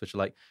Enix, which are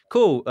like,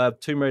 cool,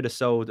 Tomb Raider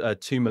sold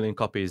 2 million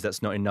copies,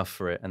 that's not enough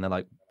for it. And they're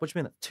like, what do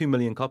you mean, 2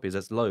 million copies?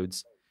 That's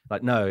loads.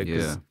 Like, no,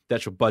 because the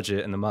actual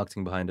budget and the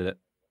marketing behind it,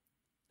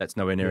 that's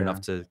nowhere near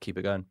enough to keep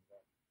it going.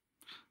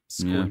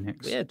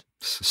 Squeenix. Weird.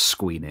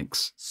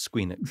 Squeenix.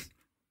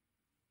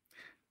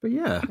 But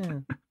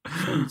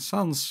it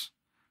sounds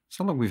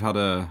like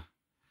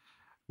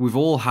we've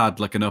all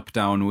had like an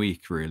up-down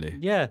week, really.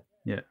 Yeah.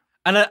 Yeah.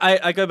 And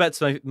I go back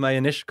to my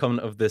initial comment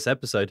of this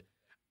episode.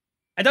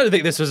 I don't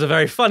think this was a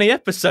very funny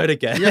episode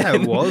again. Yeah,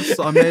 it was.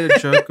 I made a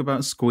joke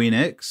about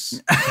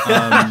Squeenix.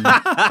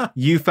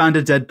 You found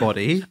a dead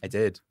body. I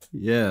did.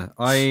 Yeah,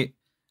 I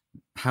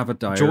have a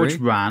diary. George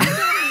ran.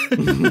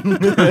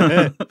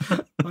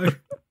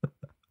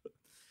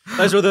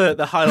 Those were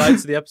the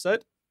highlights of the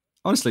episode.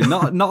 Honestly,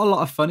 not a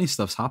lot of funny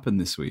stuff's happened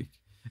this week.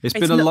 It's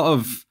been a lot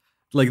of,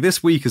 like,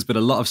 this week has been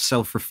a lot of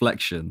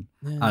self-reflection.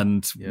 Yeah.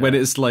 And when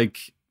it's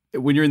like,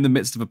 when you're in the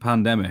midst of a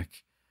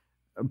pandemic,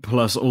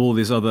 plus all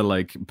these other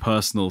like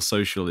personal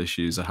social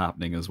issues are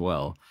happening as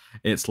well,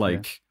 it's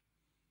like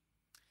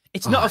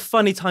it's not a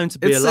funny time to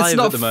be alive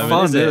at the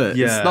moment, is it?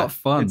 Yeah. It's not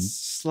fun.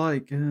 It's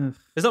like there's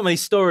not many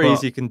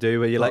stories you can do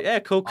where you're like, yeah,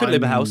 cool, could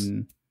live a house.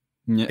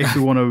 If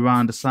we want to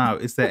round us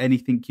out, is there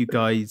anything you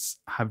guys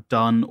have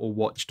done or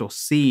watched or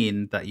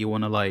seen that you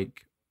want to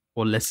like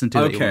or listen to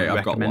that you want to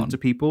recommend to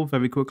people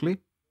very quickly?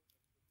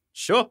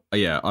 Sure.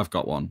 Yeah, I've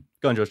got one.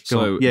 Go on, George.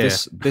 So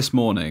this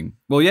morning,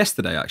 well,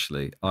 yesterday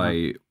actually,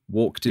 I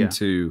walked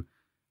into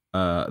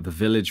the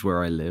village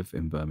where I live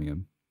in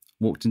Birmingham.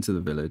 Walked into the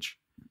village,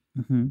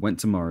 went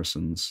to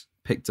Morrison's,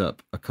 picked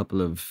up a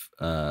couple of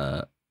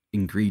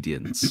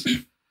ingredients,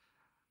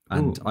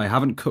 and I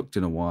haven't cooked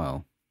in a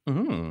while.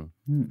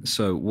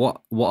 So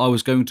what I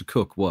was going to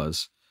cook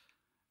was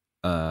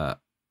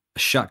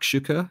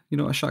shakshuka. You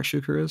know what a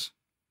shakshuka is?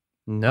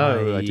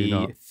 No, I do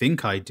not. I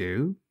think I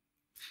do.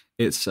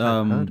 It's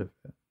I've heard of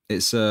it.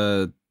 It's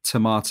a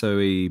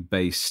tomato-y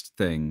based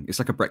thing. It's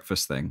like a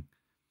breakfast thing.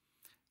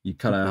 You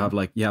kind of have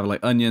like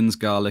onions,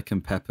 garlic,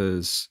 and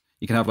peppers.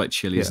 You can have like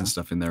chilies and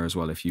stuff in there as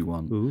well if you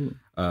want.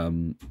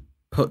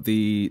 Put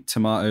the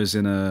tomatoes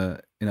in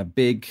a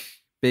big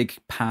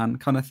pan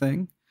kind of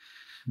thing.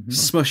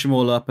 Smush them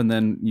all up, and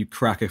then you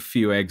crack a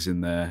few eggs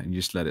in there and you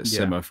just let it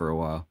simmer for a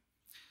while.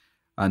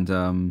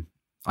 And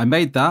I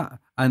made that,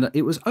 and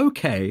it was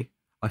okay.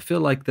 I feel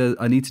like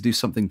I need to do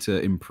something to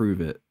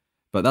improve it,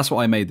 but that's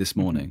what I made this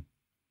morning.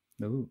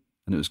 Ooh.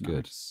 And it was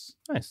good.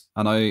 Nice.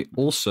 And I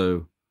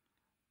also,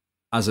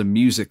 as a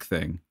music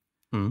thing,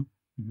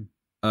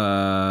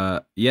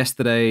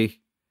 yesterday,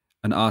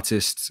 an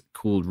artist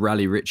called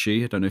Rally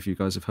Ritchie. I don't know if you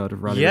guys have heard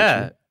of Rally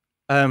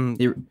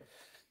Ritchie.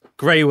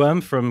 Grey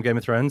Worm from Game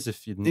of Thrones,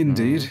 if you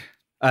Indeed.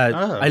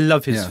 I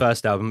love his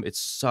first album. It's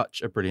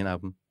such a brilliant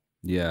album.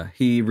 Yeah,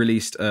 he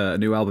released a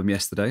new album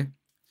yesterday.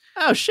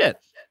 Oh, shit.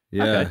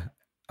 Yeah. Okay.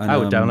 And, I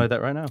would download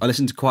that right now. I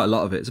listened to quite a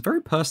lot of it. It's a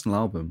very personal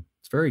album.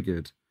 It's very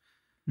good.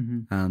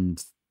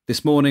 And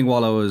this morning,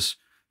 while I was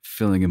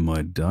filling in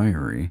my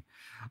diary,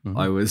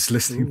 I was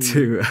listening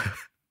to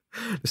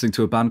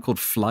a band called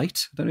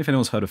Flight. I don't know if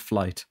anyone's heard of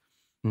Flight.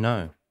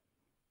 No.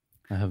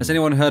 I haven't. Has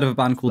anyone heard of a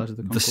band called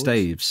The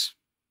Staves?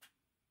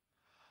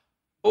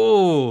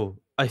 Oh,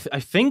 I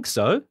think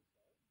so.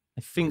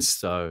 I think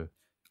so.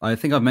 I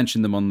think I've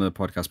mentioned them on the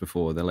podcast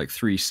before. They're like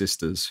three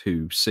sisters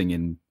who sing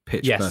in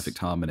pitch perfect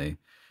harmony.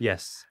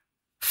 Yes.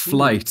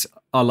 Flight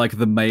are like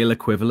the male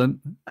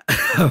equivalent.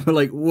 I'm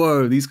like,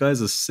 whoa, these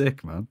guys are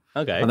sick, man.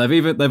 Okay. And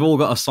they've all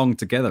got a song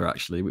together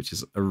actually, which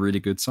is a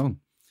really good song.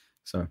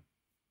 So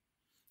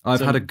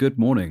I've had a good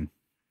morning.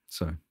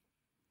 So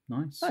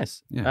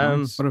nice. Yeah.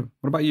 Nice. What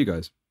about you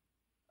guys?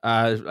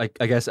 I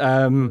guess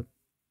from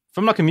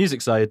like a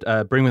music side,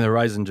 Bring Me the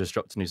Horizon just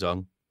dropped a new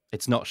song.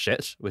 It's not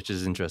shit, which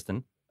is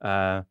interesting.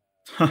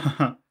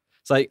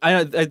 It's like I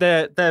know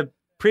their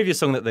previous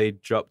song that they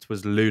dropped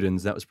was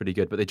Ludens. That was pretty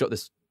good, but they dropped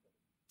this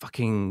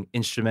fucking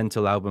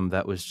instrumental album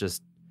that was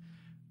just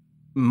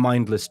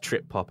mindless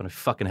trip pop, and I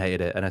fucking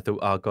hated it. And I thought,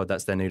 oh god,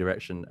 that's their new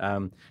direction.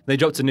 They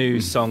dropped a new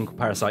song,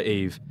 Parasite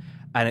Eve,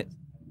 and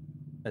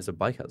there's a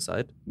bike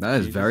outside. That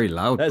is very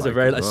loud. That is a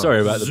very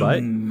sorry about the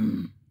bike.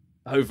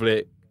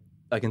 Hopefully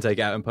I can take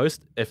it out in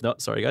post. If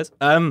not, sorry guys.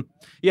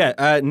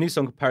 New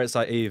song,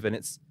 Parasite Eve, and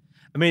it's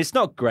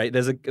not great.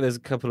 There's a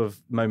couple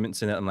of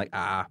moments in it I'm like,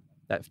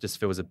 that just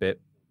feels a bit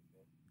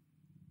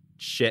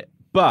shit.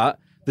 But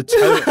the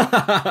tone,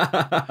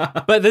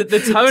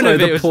 the tone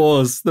of it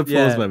was... The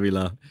pause made me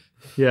laugh.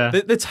 Yeah.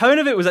 The tone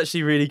of it was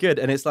actually really good.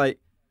 And it's like,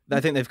 I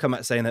think they've come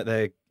out saying that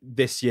they're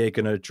this year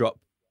going to drop...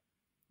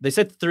 They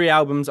said 3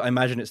 albums. I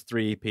imagine it's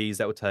 3 EPs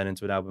that will turn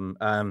into an album.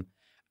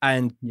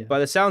 By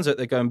the sounds of it,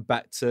 they're going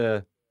back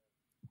to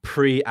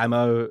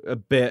pre-Ammo, a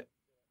bit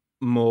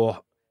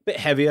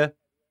heavier.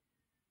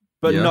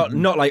 But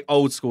not like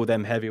old school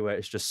them heavy where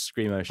it's just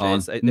screamo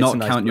shit. It's Not a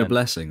nice Count Your blend.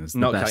 Blessings, the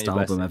Not best Count Your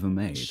album Blessings. ever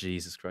made.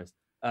 Jesus Christ.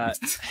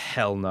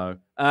 Hell no.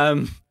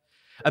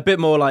 A bit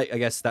more like, I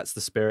guess that's the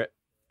Spirit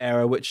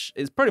era, which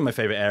is probably my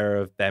favorite era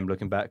of them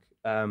looking back.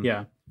 So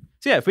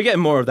yeah, if we get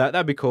more of that,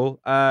 that'd be cool.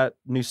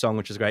 New song,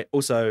 which is great.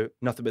 Also,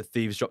 Nothing But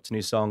Thieves dropped a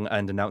new song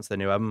and announced their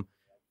new album.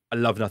 I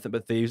love Nothing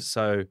But Thieves,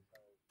 so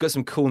got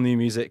some cool new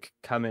music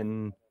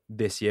coming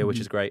this year, which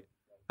is great.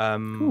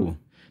 Cool.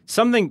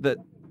 Something that...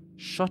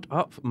 Shut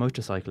up,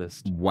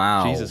 Motorcyclist.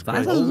 Wow. Jesus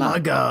Christ. Oh my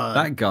god.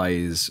 That guy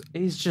is,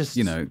 He's just...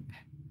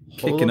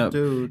 kicking up.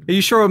 Dude. Are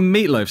you sure a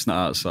Meatloaf's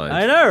not outside?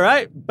 I know,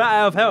 right? Bat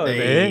out of hell over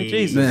here.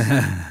 Jesus.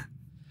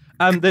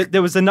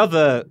 There was a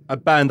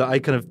band that I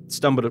kind of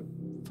stumbled at.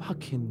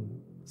 Fucking...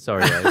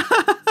 Sorry, guys.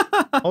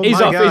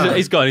 He's off. God.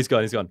 He's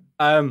gone.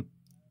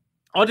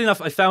 Odd enough,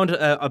 I found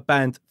a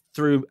band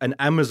through an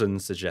Amazon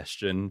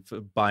suggestion for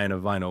buying a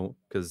vinyl,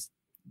 because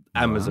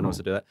Amazon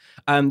also do that.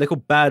 They're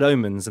called Bad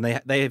Omens,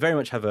 and they very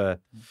much have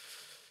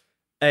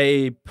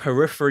a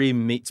Periphery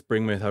meets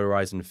Bring Me the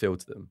Horizon feel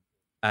to them.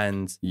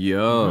 And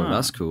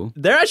that's cool.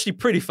 they're actually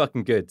pretty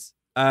fucking good.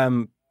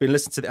 Been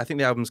listening to I think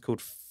the album's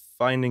called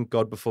Finding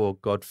God Before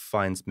God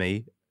Finds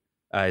Me,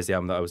 is the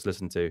album that I was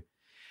listening to.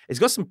 It's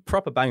got some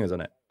proper bangers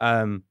on it.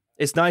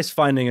 It's nice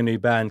finding a new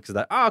band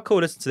because cool,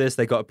 listen to this.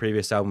 They got a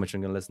previous album which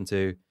I'm going to listen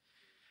to.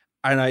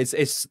 I know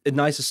it's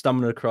nice to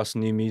stumble across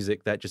new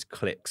music that just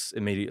clicks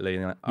immediately.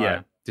 And you're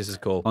like, this is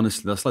cool.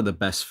 Honestly, that's like the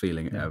best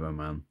feeling ever,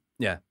 man.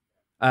 Yeah.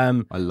 I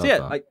love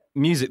that. Like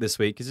music this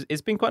week,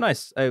 it's been quite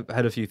nice. I've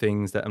had a few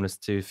things that I'm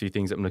listening to, a few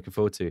things that I'm looking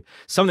forward to.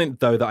 Something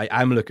though that I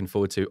am looking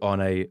forward to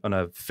on a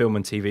film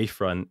and TV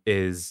front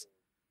is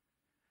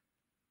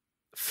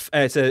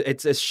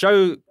it's a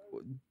show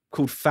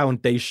called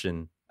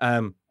Foundation.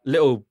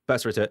 Little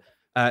backstory to it.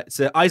 It's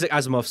an Isaac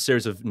Asimov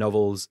series of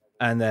novels,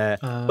 and they're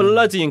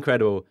bloody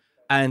incredible.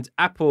 And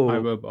Apple,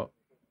 iRobot.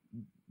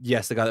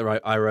 Yes, the guy that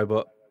wrote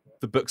iRobot.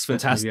 The book's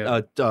fantastic.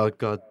 Oh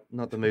god,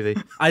 not the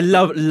movie. I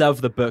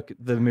love the book.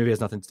 The movie has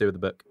nothing to do with the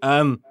book.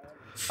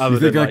 You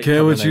think I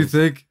care what you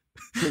think?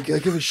 I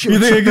give a shit. You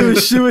think I give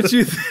a shit what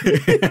you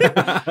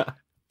think?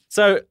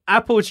 So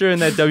Apple, during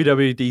their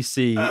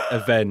WWDC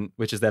event,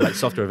 which is their like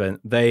software event,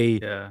 they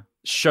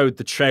showed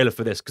the trailer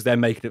for this because they're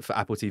making it for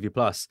Apple TV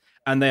Plus,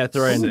 and they are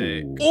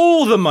throwing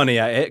all the money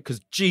at it because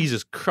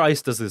Jesus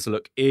Christ, does this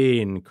look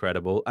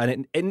incredible,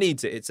 and it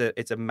needs it.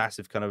 It's a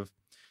massive kind of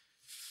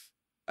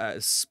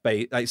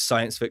space, like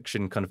science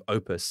fiction kind of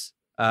opus.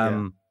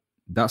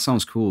 That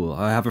sounds cool.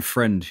 I have a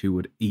friend who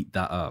would eat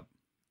that up.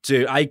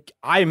 Dude,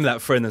 I'm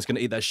that friend that's going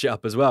to eat that shit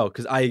up as well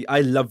because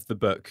I love the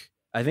book.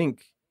 I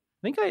think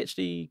I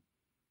actually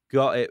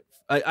got it.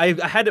 I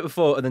had it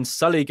before, and then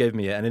Sully gave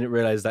me it, and I didn't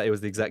realize that it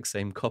was the exact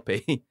same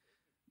copy.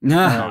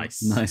 Nice.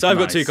 So I've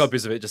got 2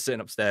 copies of it just sitting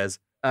upstairs.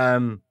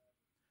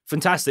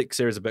 Fantastic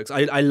series of books.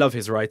 I love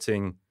his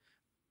writing.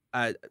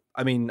 I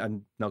mean,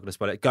 I'm not going to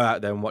spoil it. Go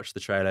out there and watch the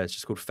trailer. It's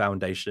just called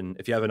Foundation.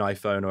 If you have an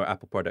iPhone or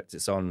Apple product,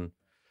 it's on.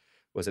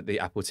 Was it the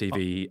Apple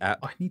TV app?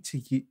 I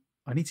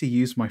need to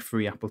use my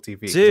free Apple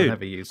TV. Dude, I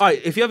never used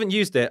it. If you haven't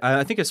used it,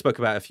 I think I spoke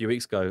about it a few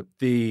weeks ago.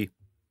 The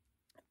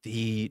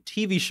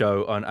TV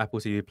show on Apple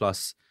TV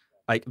Plus,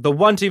 like the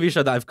one TV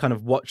show that I've kind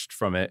of watched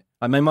from it.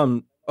 My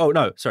mum. Oh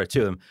no, sorry, 2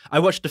 of them. I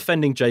watched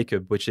Defending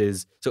Jacob, which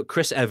is sort of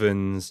Chris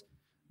Evans,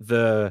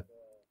 the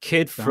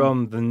kid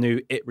from the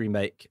new It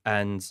remake,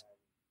 and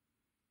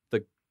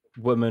the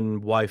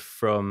wife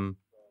from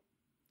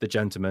The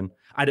Gentleman.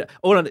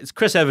 It's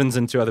Chris Evans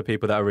and 2 other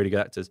people that are really good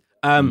actors.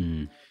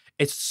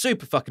 It's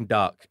super fucking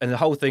dark, and the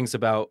whole thing's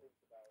about.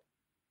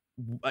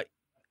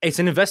 It's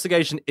an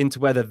investigation into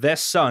whether their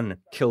son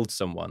killed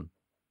someone,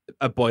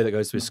 a boy that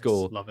goes to his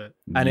school. Love it.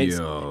 And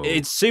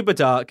it's super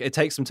dark. It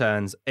takes some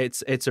turns.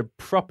 It's a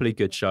properly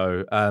good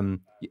show.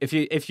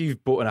 If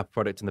you've bought an Apple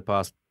product in the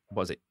past,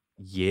 what is it,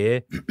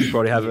 year? You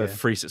probably have a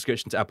free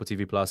subscription to Apple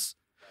TV Plus.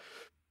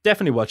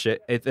 Definitely watch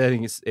it. I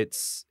think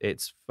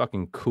it's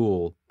fucking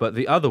cool. But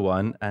the other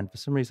one, and for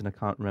some reason I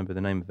can't remember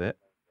the name of it.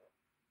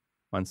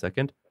 1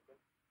 second.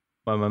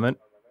 1 moment.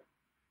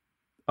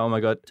 Oh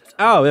my god.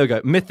 Oh, there we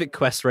go. Mythic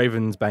Quest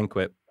Raven's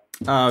Banquet.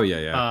 Oh,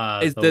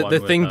 yeah. It's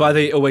the thing by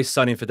the Always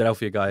Sunny in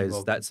Philadelphia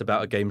guys that's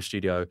about a game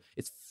studio.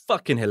 It's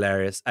fucking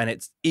hilarious, and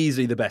it's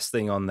easily the best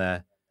thing on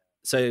there.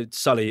 So,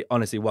 Sully,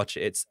 honestly, watch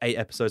it. It's 8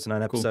 episodes,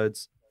 9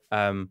 episodes.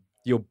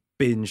 You'll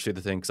binge through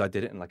the thing, because I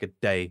did it in like a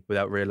day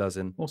without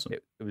realizing. Awesome.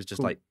 It was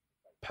just like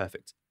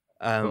perfect.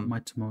 Got my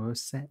tomorrow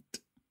set.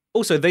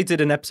 Also, they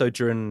did an episode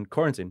during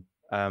quarantine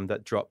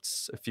that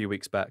dropped a few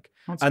weeks back.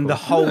 That's and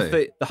cool.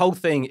 the whole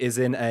thing is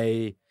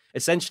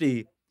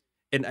essentially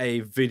in a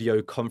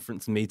video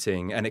conference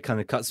meeting, and it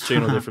kind of cuts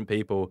between all different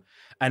people.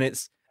 And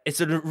it's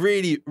a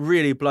really,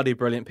 really bloody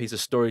brilliant piece of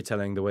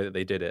storytelling, the way that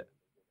they did it.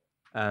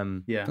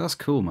 Yeah. That's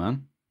cool,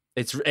 man.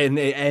 And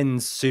it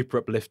ends super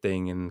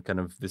uplifting in kind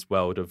of this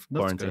world of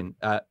quarantine.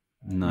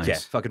 Nice. Yeah,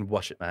 fucking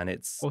watch it, man.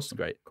 It's Awesome.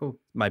 great. Cool.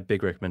 My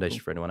big recommendation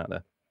for anyone out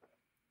there.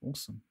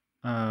 Awesome.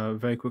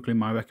 Very quickly,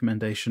 my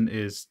recommendation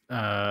is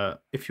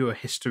if you're a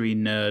history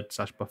nerd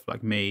 / buff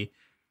like me,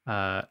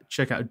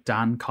 check out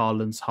Dan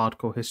Carlin's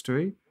Hardcore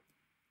History.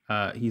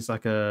 He's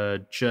like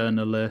a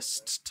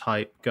journalist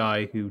type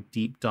guy who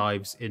deep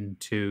dives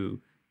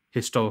into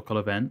historical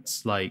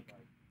events. Like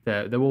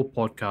they're all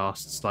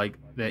podcasts. Like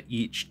they're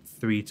each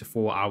 3 to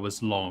 4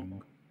 hours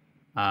long.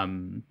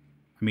 One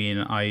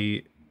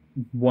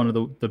of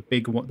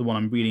the one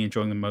I'm really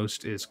enjoying the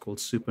most is called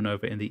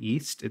Supernova in the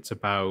East. It's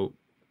about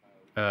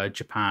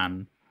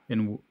Japan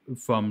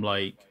from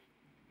like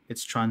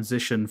its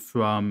transition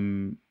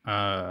from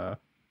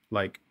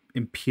like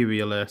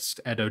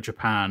imperialist Edo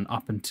Japan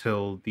up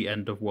until the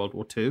end of World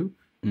War II.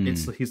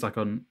 He's like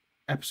on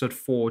episode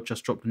 4,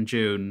 just dropped in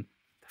June,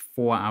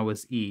 4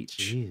 hours each.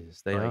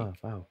 Jeez, they are.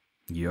 Wow.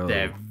 Yo.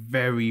 They're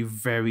very,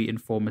 very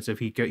informative.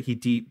 He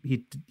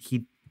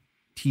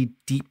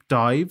deep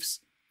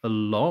dives a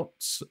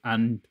lot,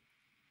 and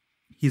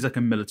he's like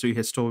a military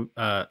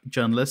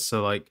journalist,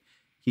 so like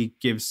he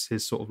gives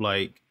his sort of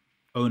like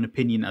own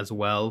opinion as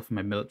well from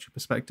a military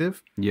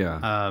perspective. Yeah.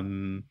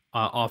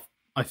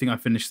 I think I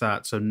finished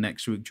that, so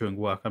next week during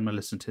work I'm gonna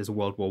listen to his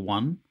World War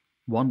One,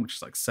 which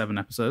is like 7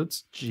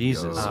 episodes.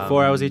 Jesus.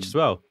 4 hours each as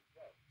well.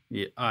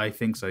 Yeah, I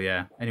think so.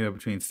 Yeah, anywhere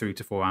between 3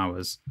 to 4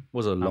 hours.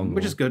 Was a long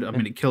which is good. I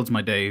mean, it kills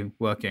my day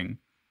working,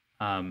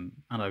 and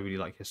I really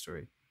like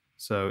history.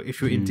 So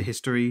if you're into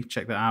history,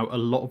 check that out. A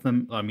lot of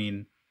them, I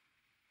mean,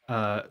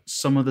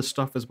 some of the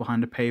stuff is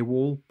behind a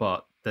paywall,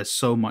 but there's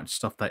so much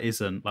stuff that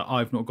isn't. Like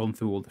I've not gone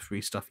through all the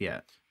free stuff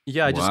yet.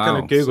 Yeah, I just kind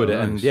of Googled it,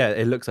 and yeah,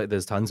 it looks like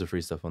there's tons of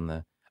free stuff on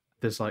there.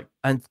 There's like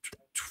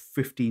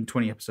 15,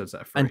 20 episodes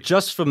that are free. And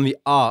just from the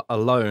art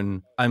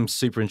alone, I'm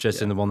super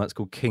interested in the one that's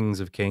called Kings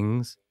of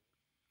Kings.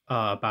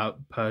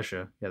 About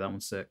Persia. Yeah, that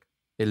one's sick.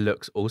 It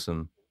looks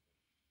awesome.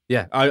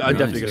 Yeah, I'm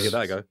definitely going to give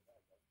that a go.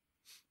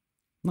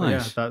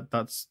 Nice. Yeah,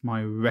 that's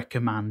my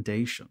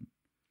recommendation.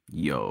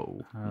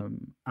 Yo.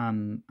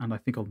 And I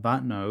think on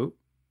that note,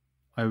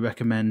 I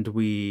recommend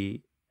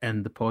we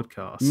end the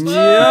podcast.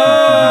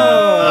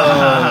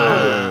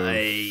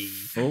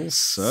 Full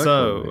circle.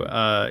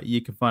 So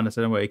you can find us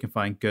anywhere you can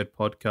find good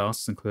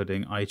podcasts,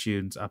 including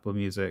iTunes, Apple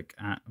Music,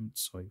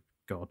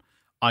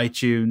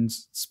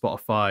 iTunes,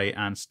 Spotify,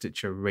 and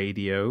Stitcher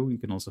Radio. You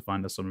can also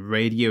find us on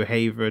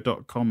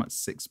radiohaver.com at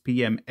 6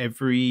 p.m.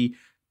 every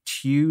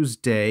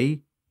Tuesday,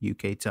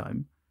 UK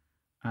time,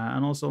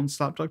 and also on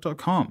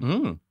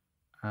slapduck.com.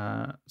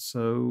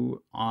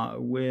 So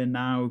we're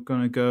now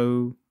going to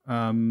go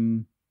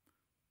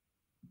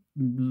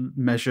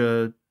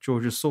measure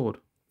George's sword.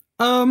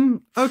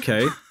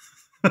 Okay.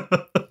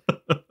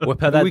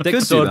 Whip out that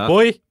dick sword,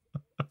 boy. Do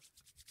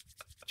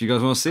you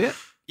guys want to see it?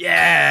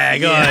 Yeah,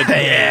 go on.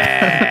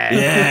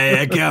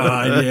 Yeah, go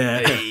on,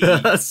 yeah.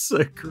 That's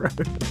so gross.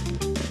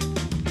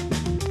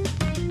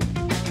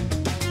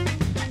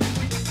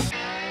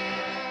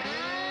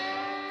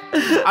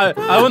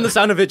 I want the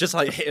sound of it just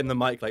like hitting the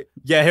mic, like,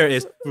 yeah, here it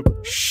is.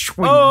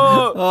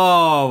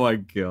 Oh my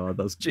god,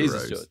 that's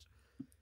Jesus, gross. George.